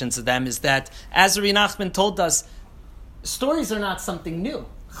innovations of them is that, as Rabbi Nachman told us, stories are not something new.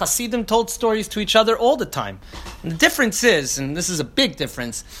 Hasidim told stories to each other all the time. And the difference is, and this is a big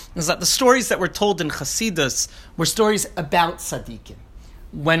difference, is that the stories that were told in Hasidus were stories about tzaddikim.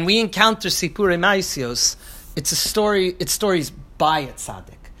 When we encounter Sipurei Maasios, it's stories by a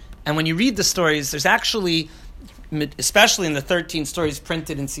tzaddik. And when you read the stories, there's actually, especially in the 13 stories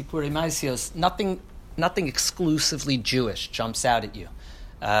printed in Sipurei Maasios, nothing exclusively Jewish jumps out at you.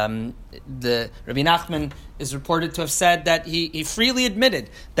 The Rabbi Nachman is reported to have said that he freely admitted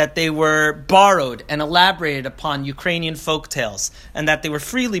that they were borrowed and elaborated upon Ukrainian folk tales, and that they were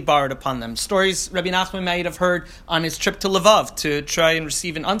freely borrowed upon them. Stories Rabbi Nachman might have heard on his trip to Lvov to try and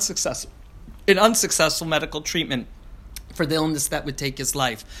receive an unsuccessful medical treatment for the illness that would take his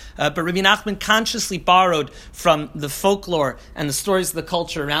life. But Rabbi Nachman consciously borrowed from the folklore and the stories of the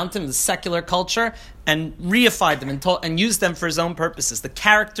culture around him, the secular culture, and reified them and used them for his own purposes. The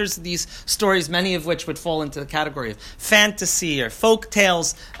characters of these stories, many of which would fall into the category of fantasy or folk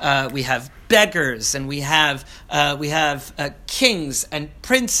tales, we have beggars, and we have kings and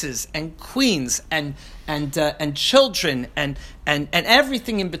princes and queens and children and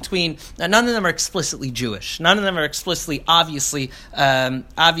everything in between. Now, none of them are explicitly Jewish. None of them are explicitly, obviously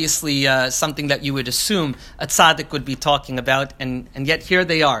something that you would assume a tzaddik would be talking about, and yet here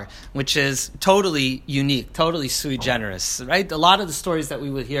they are, which is totally unique, totally sui generis, right? A lot of the stories that we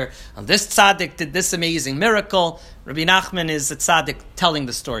would hear, this tzaddik did this amazing miracle. Rabbi Nachman is a tzaddik telling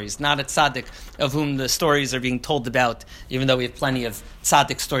the stories, not a tzaddik of whom the stories are being told about, even though we have plenty of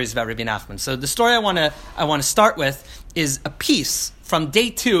tzaddik stories about Rabbi Nachman. So the story I want to start with is a piece from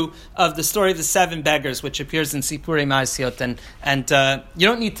day 2 of the story of the 7 beggars, which appears in Sipurei Maasiot, and you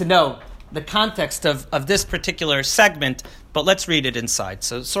don't need to know the context of this particular segment, but let's read it inside.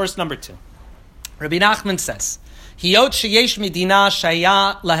 So source number 2. Rabbi Nachman says, Hiyot sheyesh medina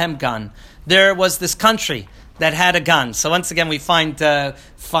shaya lahem gan. There was this country that had a gan. So once again, we find a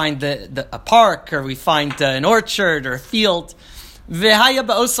park, or we find an orchard or a field. V'haya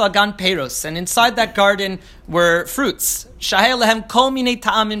ba'osa gan peros, and inside that garden were fruits. Shahei lehem kol minei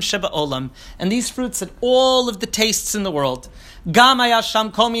ta'amim sheba'olam, and these fruits had all of the tastes in the world. Gam haya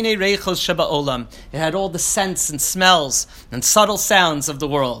sham kol minei reichos sheba'olam, it had all the scents and smells and subtle sounds of the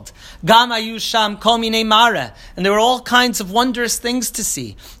world. Gam hayu sham kol minei mara, and there were all kinds of wondrous things to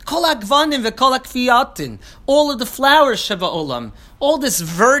see. Kol hagvanim ve'kol hakfiyatin, all of the flowers sheba'olam, all this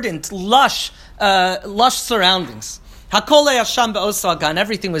verdant, lush surroundings. Hakole Hasham be'osa gan,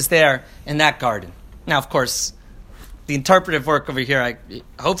 everything was there in that garden. Now, of course, the interpretive work over here,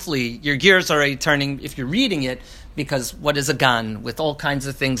 hopefully your gears are already turning if you're reading it, because what is a gan with all kinds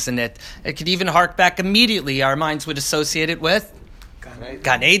of things in it? It could even hark back immediately. Our minds would associate it with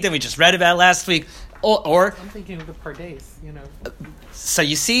Gan Eden. We just read about it last week. Or I'm thinking of the Pardes, So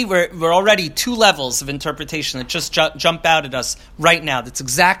you see, we're already two levels of interpretation that just jump out at us right now. That's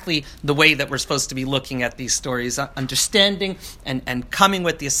exactly the way that we're supposed to be looking at these stories, understanding and coming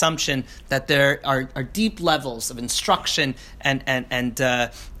with the assumption that there are deep levels of instruction and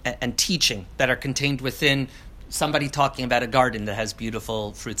teaching that are contained within somebody talking about a garden that has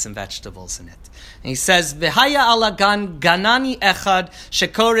beautiful fruits and vegetables in it. And he says, "V'haya ala gan ganani echad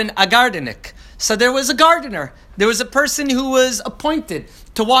shekorin agardenik." So there was a gardener. There was a person who was appointed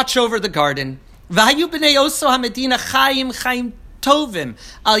to watch over the garden. V'hayu b'nei oso hamedina chayim tovim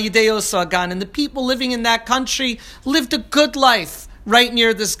al yidei oso hagan. And the people living in that country lived a good life right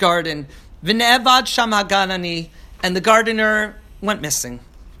near this garden. V'ne'evad sham haganani. And the gardener went missing.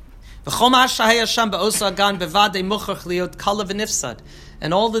 V'chomash shahaya sham ba'oso hagan bevadei muchach liot kala v'nifsad.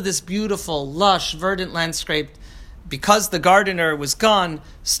 And all of this beautiful, lush, verdant landscape, because the gardener was gone,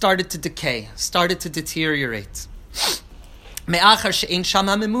 started to decay, started to deteriorate. Because the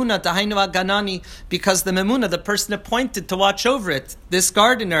memuna, the person appointed to watch over it, this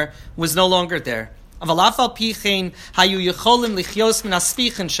gardener, was no longer there. And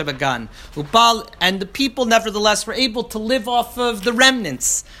the people, nevertheless, were able to live off of the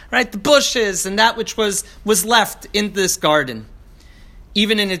remnants, right? The bushes and that which was left in this garden,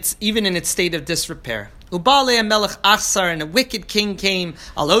 even in its state of disrepair. Ubale and Melech Achsar, and a wicked king came,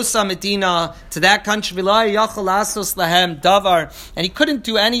 Alosa Medina, to that country, Davar, and he couldn't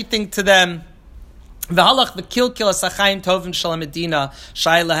do anything to them.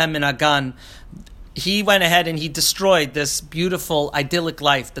 He went ahead and he destroyed this beautiful, idyllic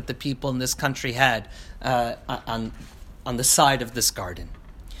life that the people in this country had on the side of this garden.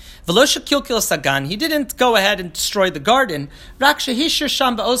 He didn't go ahead and destroy the garden.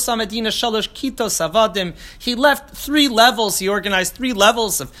 He left 3 levels. He organized 3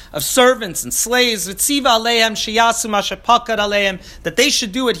 levels of servants and slaves. That they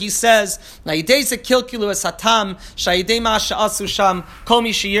should do it, he says. So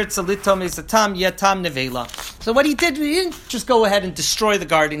what he did, he didn't just go ahead and destroy the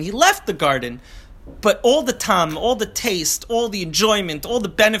garden. He left the garden. But all the tam, all the taste, all the enjoyment, all the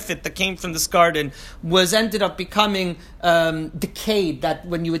benefit that came from this garden ended up becoming decayed. That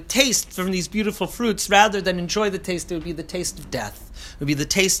when you would taste from these beautiful fruits, rather than enjoy the taste, it would be the taste of death. It would be the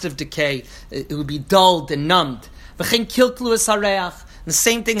taste of decay. It would be dulled and numbed. The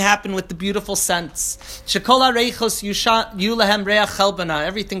same thing happened with the beautiful scents.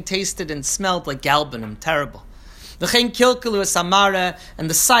 Everything tasted and smelled like galbanum, terrible. And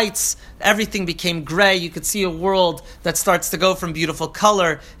the sights, everything became gray. You could see a world that starts to go from beautiful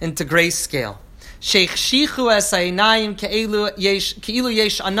color into grayscale. As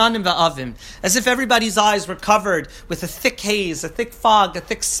if everybody's eyes were covered with a thick haze, a thick fog, a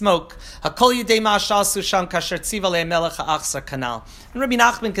thick smoke. And Rabbi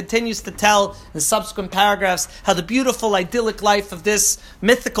Nachman continues to tell in subsequent paragraphs how the beautiful, idyllic life of this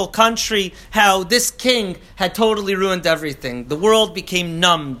mythical country, how this king had totally ruined everything. The world became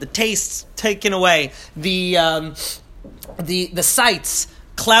numb, the tastes taken away, the sights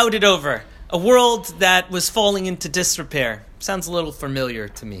clouded over. A world that was falling into disrepair. Sounds a little familiar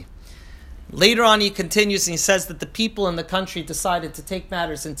to me. Later on he continues and he says that the people in the country decided to take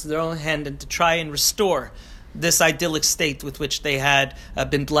matters into their own hand and to try and restore this idyllic state with which they had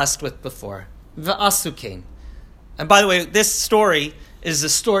been blessed with before. V'asukein. And by the way, this story is a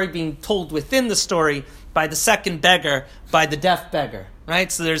story being told within the story by the second beggar, by the deaf beggar.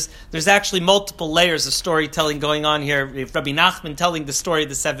 Right? So there's actually multiple layers of storytelling going on here. We have Rabbi Nachman telling the story of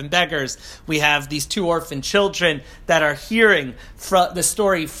the 7 beggars. We have these 2 orphan children that are hearing the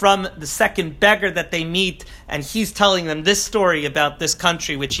story from the second beggar that they meet, and he's telling them this story about this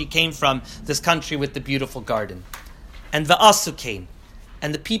country which he came from, this country with the beautiful garden. And va'asu came.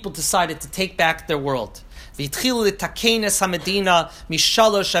 And the people decided to take back their world. And they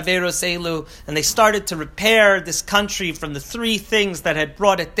started to repair this country from the three things that had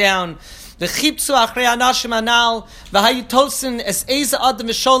brought it down. And they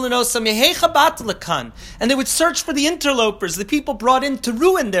would search for the interlopers, the people brought in to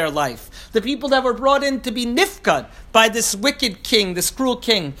ruin their life, the people that were brought in to be nifkad by this wicked king, this cruel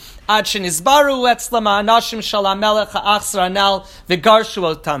king. Till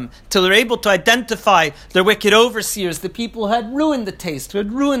they're able to identify their wicked overseers, the people who had ruined the taste, who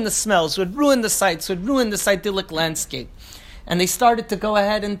had ruined the smells, who had ruined the sights, who had ruined this idyllic landscape. And they started to go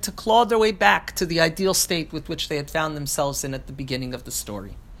ahead and to claw their way back to the ideal state with which they had found themselves in at the beginning of the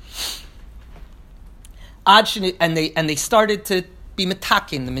story. And they started to be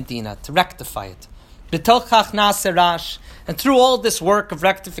metakin the Medina, to rectify it. And through all this work of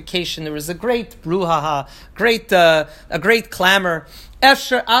rectification, there was a great brouhaha, a great clamor. And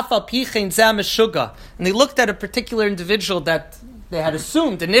they looked at a particular individual that they had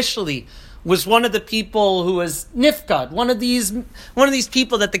assumed initially was one of the people who was nifkad, one of these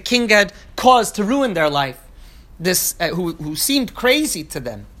people that the king had caused to ruin their life. This who seemed crazy to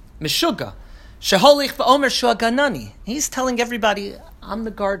them, Meshuga. Sheholich v'omer shua ganani. He's telling everybody, I'm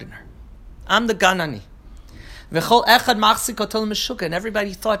the gardener, I'm the ganani. V'chol echad machzik otol Meshuga, and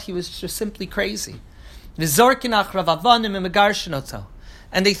everybody thought he was just simply crazy. V'zorkinach ravavanim imegarshin oto,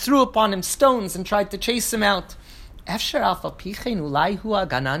 and they threw upon him stones and tried to chase him out. Efshar alfa pichein ulai hua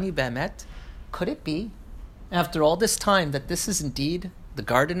ganani be'emet. Could it be, after all this time, that this is indeed the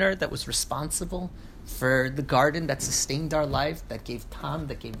gardener that was responsible for the garden that sustained our life, that gave tam,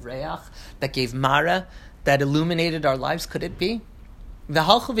 that gave reach, that gave mara, that illuminated our lives? Could it be? And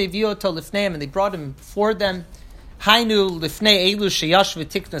they brought him before them. Hainu lifnei elu sheyash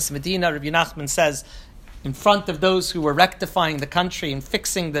v'tiknas Medina. Rabbi Nachman says, in front of those who were rectifying the country and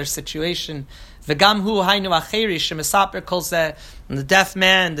fixing their situation. And the deaf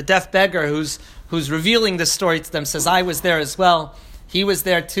man, the deaf beggar who's revealing this story to them says, I was there as well. He was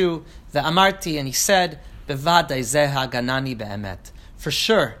there too. The Amarti, and he said, for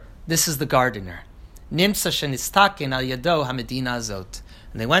sure, this is the gardener. And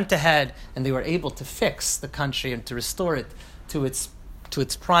they went ahead and they were able to fix the country and to restore it to its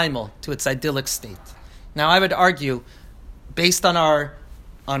primal, to its idyllic state. Now, I would argue, based on our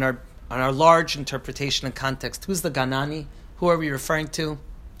large interpretation and context, who's the Ganani? Who are we referring to?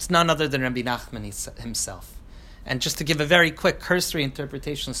 It's none other than Rabbi Nachman himself. And just to give a very quick cursory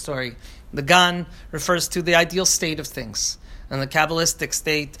interpretation story, the Gan refers to the ideal state of things. And the Kabbalistic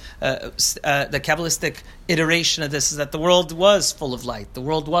state, the Kabbalistic iteration of this is that the world was full of light, the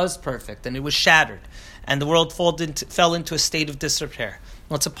world was perfect, and it was shattered, and the world fell into a state of disrepair.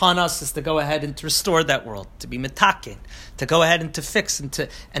 What's upon us is to go ahead and to restore that world, to be metakin, to go ahead and to fix, and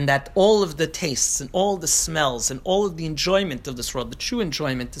that all of the tastes and all the smells and all of the enjoyment of this world, the true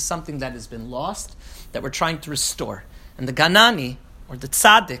enjoyment, is something that has been lost, that we're trying to restore. And the Ganani, or the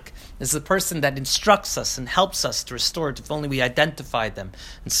tzaddik, is the person that instructs us and helps us to restore it, if only we identify them.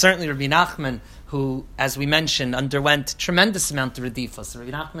 And certainly Rabbi Nachman, who, as we mentioned, underwent a tremendous amount of redifos.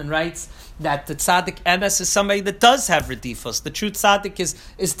 Rabbi Nachman writes that the tzaddik emes is somebody that does have redifos. The true tzaddik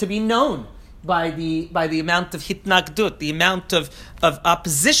is to be known by the amount of hitnagdut, the amount of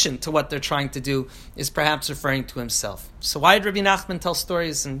opposition to what they're trying to do, is perhaps referring to himself. So why did Rabbi Nachman tell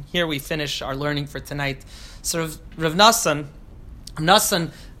stories? And here we finish our learning for tonight. So Rav Nassan,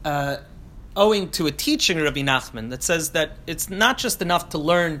 owing to a teaching of Rabbi Nachman that says that it's not just enough to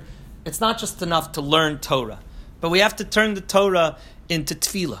learn Torah, but we have to turn the Torah into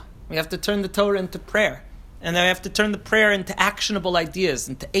tefillah. We have to turn the Torah into prayer. And then we have to turn the prayer into actionable ideas,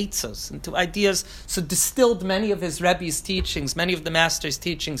 into eitzos, into ideas. So distilled many of his Rebbe's teachings, many of the master's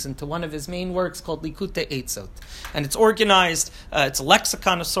teachings, into one of his main works called Likutei Eitzot. And it's organized, it's a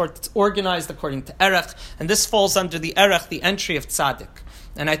lexicon of sorts, it's organized according to Erech, and this falls under the Erech, the entry of Tzaddik.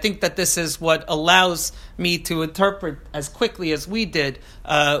 And I think that this is what allows me to interpret as quickly as we did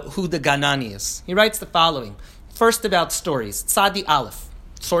who the Ganani is. He writes the following. First, about stories. Tzadi Aleph,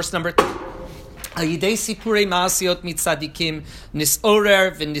 source number 2. So we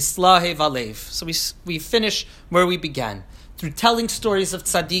finish where we began. Through telling stories of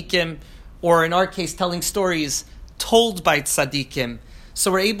tzaddikim, or in our case, telling stories told by tzaddikim,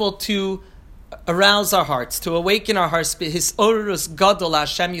 so we're able to arouse our hearts, to awaken our hearts, that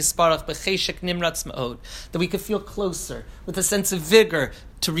we could feel closer, with a sense of vigor,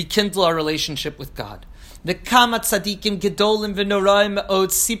 to rekindle our relationship with God. V'kama tzadikim gedolim v'noraim od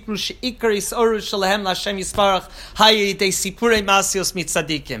sipru she'ikar yisoru shalahem l'Hashem yisparach hayidei sipurei masios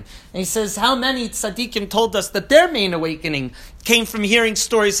mitzadikim. And he says, how many tzadikim told us that their main awakening came from hearing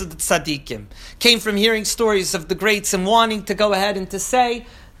stories of the tzadikim, came from hearing stories of the greats and wanting to go ahead and to say,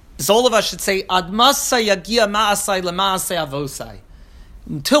 as all of us should say, Ad masa yagia ma'asai lema'asei avosai.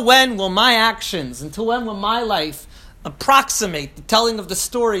 Until when will my actions, until when will my life approximate the telling of the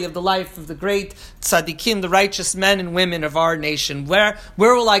story of the life of the great tzaddikim, the righteous men and women of our nation? Where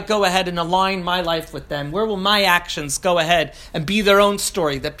will I go ahead and align my life with them? Where will my actions go ahead and be their own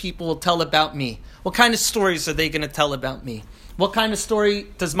story that people will tell about me? What kind of stories are they going to tell about me? What kind of story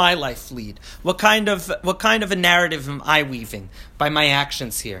does my life lead? What kind of a narrative am I weaving by my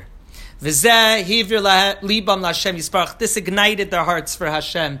actions here? This ignited their hearts for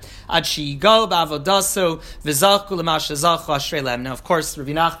Hashem. Now, of course,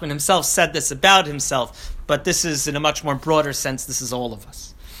 Rabbi Nachman himself said this about himself, but this is in a much more broader sense. This is all of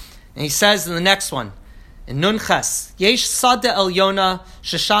us. And he says in the next one, in Nun Ches, Yesh Sada El Yona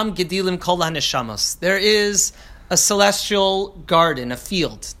Shesham Gedilim Kol HaNeshamos. There is a celestial garden, a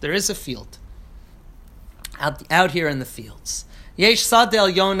field. There is a field out here in the fields. Yesh Sad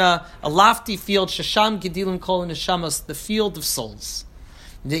El Yona, a lofty field, Shesham Gedilim Kol HaNeshamos, the field of souls.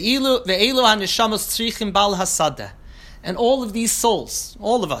 Ve'elu HaNeshamos Tzrichim Bal HaSadeh. And all of these souls,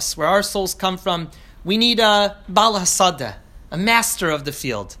 all of us, where our souls come from, we need a Bal HaSadeh, a master of the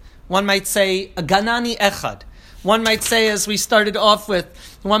field. One might say a Ganani Echad. One might say, as we started off with,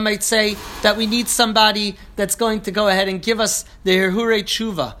 one might say that we need somebody that's going to go ahead and give us the Hirhurei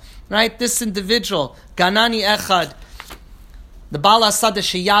Tshuva. Right? This individual, Ganani Echad, the Baal HaSadeh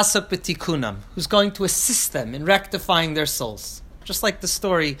Sheyasok B'Tikunam, who's going to assist them in rectifying their souls. Just like the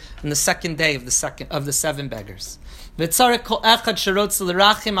story in the second day of the 7 beggars. And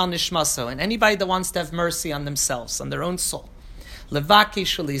anybody that wants to have mercy on themselves, on their own soul. To daven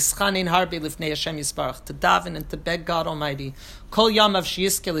and to beg God Almighty.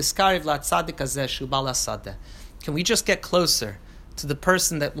 Can we just get closer to the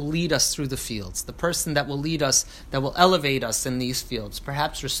person that will lead us through the fields, the person that will lead us, that will elevate us in these fields,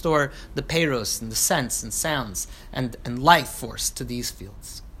 perhaps restore the peiros and the scents and sounds and life force to these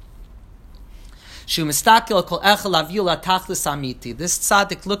fields. This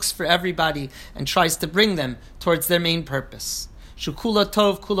tzaddik looks for everybody and tries to bring them towards their main purpose. Shukula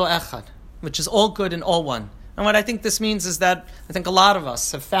tov kulo echad, which is all good and all one. And what I think this means is that I think a lot of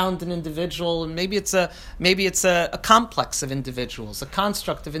us have found an individual, and maybe it's a complex of individuals, a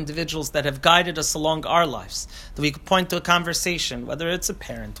construct of individuals that have guided us along our lives. That we could point to a conversation, whether it's a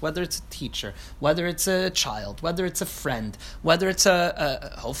parent, whether it's a teacher, whether it's a child, whether it's a friend, whether it's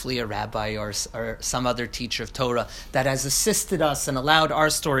hopefully a rabbi or some other teacher of Torah that has assisted us and allowed our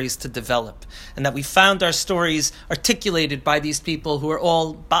stories to develop, and that we found our stories articulated by these people who are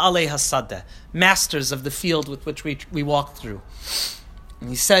all Ba'alei Hasadeh, masters of the field with which we walk through. And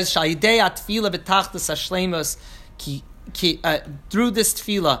he says, through this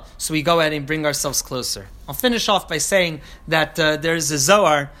tefillah, so we go ahead and bring ourselves closer. I'll finish off by saying that there's a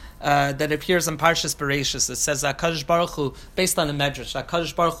Zohar that appears on Parshas Bereishis that says HaKadosh Baruch Hu, based on a medrash,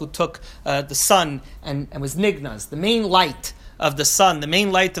 HaKadosh Baruch Hu took the sun and was nignaz, the main light of the sun, the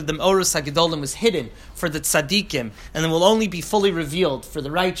main light of the Me'orus HaGedolim was hidden for the tzaddikim, and then will only be fully revealed for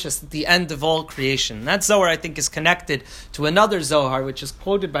the righteous at the end of all creation. And that Zohar, I think, is connected to another Zohar, which is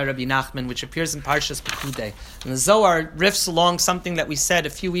quoted by Rabbi Nachman, which appears in Parshas Pekudei. And the Zohar riffs along something that we said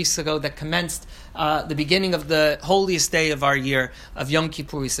a few weeks ago that commenced the beginning of the holiest day of our year, of Yom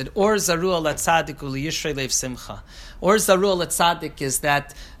Kippur. We said, Or Zaru al Tzadik uli Yishrei Lev Simcha. Or Zaru al Tzadik is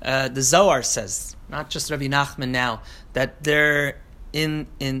that the Zohar says, not just Rabbi Nachman now, that they're in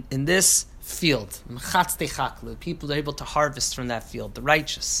this field, people are able to harvest from that field, the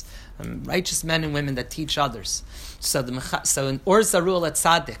righteous men and women that teach others. So in Or Zaru al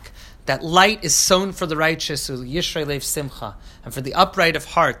Tzadik, that light is sown for the righteous, Yishrei Lev Simcha, and for the upright of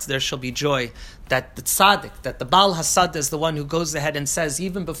heart there shall be joy. That the tzaddik, that the Baal HaSadeh is the one who goes ahead and says,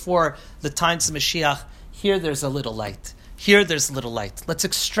 even before the times of Mashiach, here there's a little light. Here there's a little light. Let's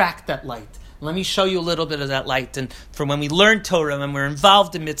extract that light. Let me show you a little bit of that light. And from when we learn Torah, when we're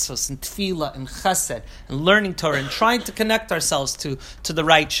involved in mitzvahs and tefillah and chesed and learning Torah and trying to connect ourselves to the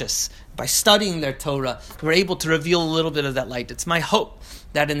righteous, by studying their Torah, we're able to reveal a little bit of that light. It's my hope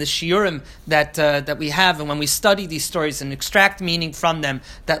that in the shiurim that we have, and when we study these stories and extract meaning from them,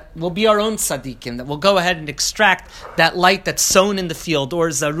 that we'll be our own tzaddikim, that we'll go ahead and extract that light that's sown in the field, or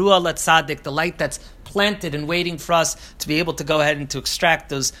Zaru al Tzadik, the light that's planted and waiting for us to be able to go ahead and to extract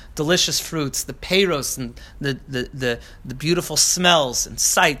those delicious fruits, the peiros and the beautiful smells and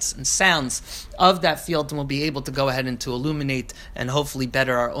sights and sounds of that field, and we'll be able to go ahead and to illuminate and hopefully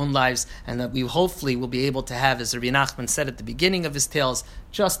better our own lives, and that we hopefully will be able to have, as Rabbi Nachman said at the beginning of his tales,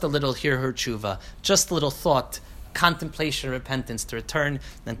 just a little hirhur tshuva, just a little thought, contemplation, repentance, to return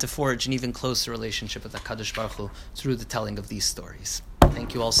and to forge an even closer relationship with HaKadosh Baruch Hu through the telling of these stories.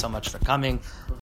 Thank you all so much for coming.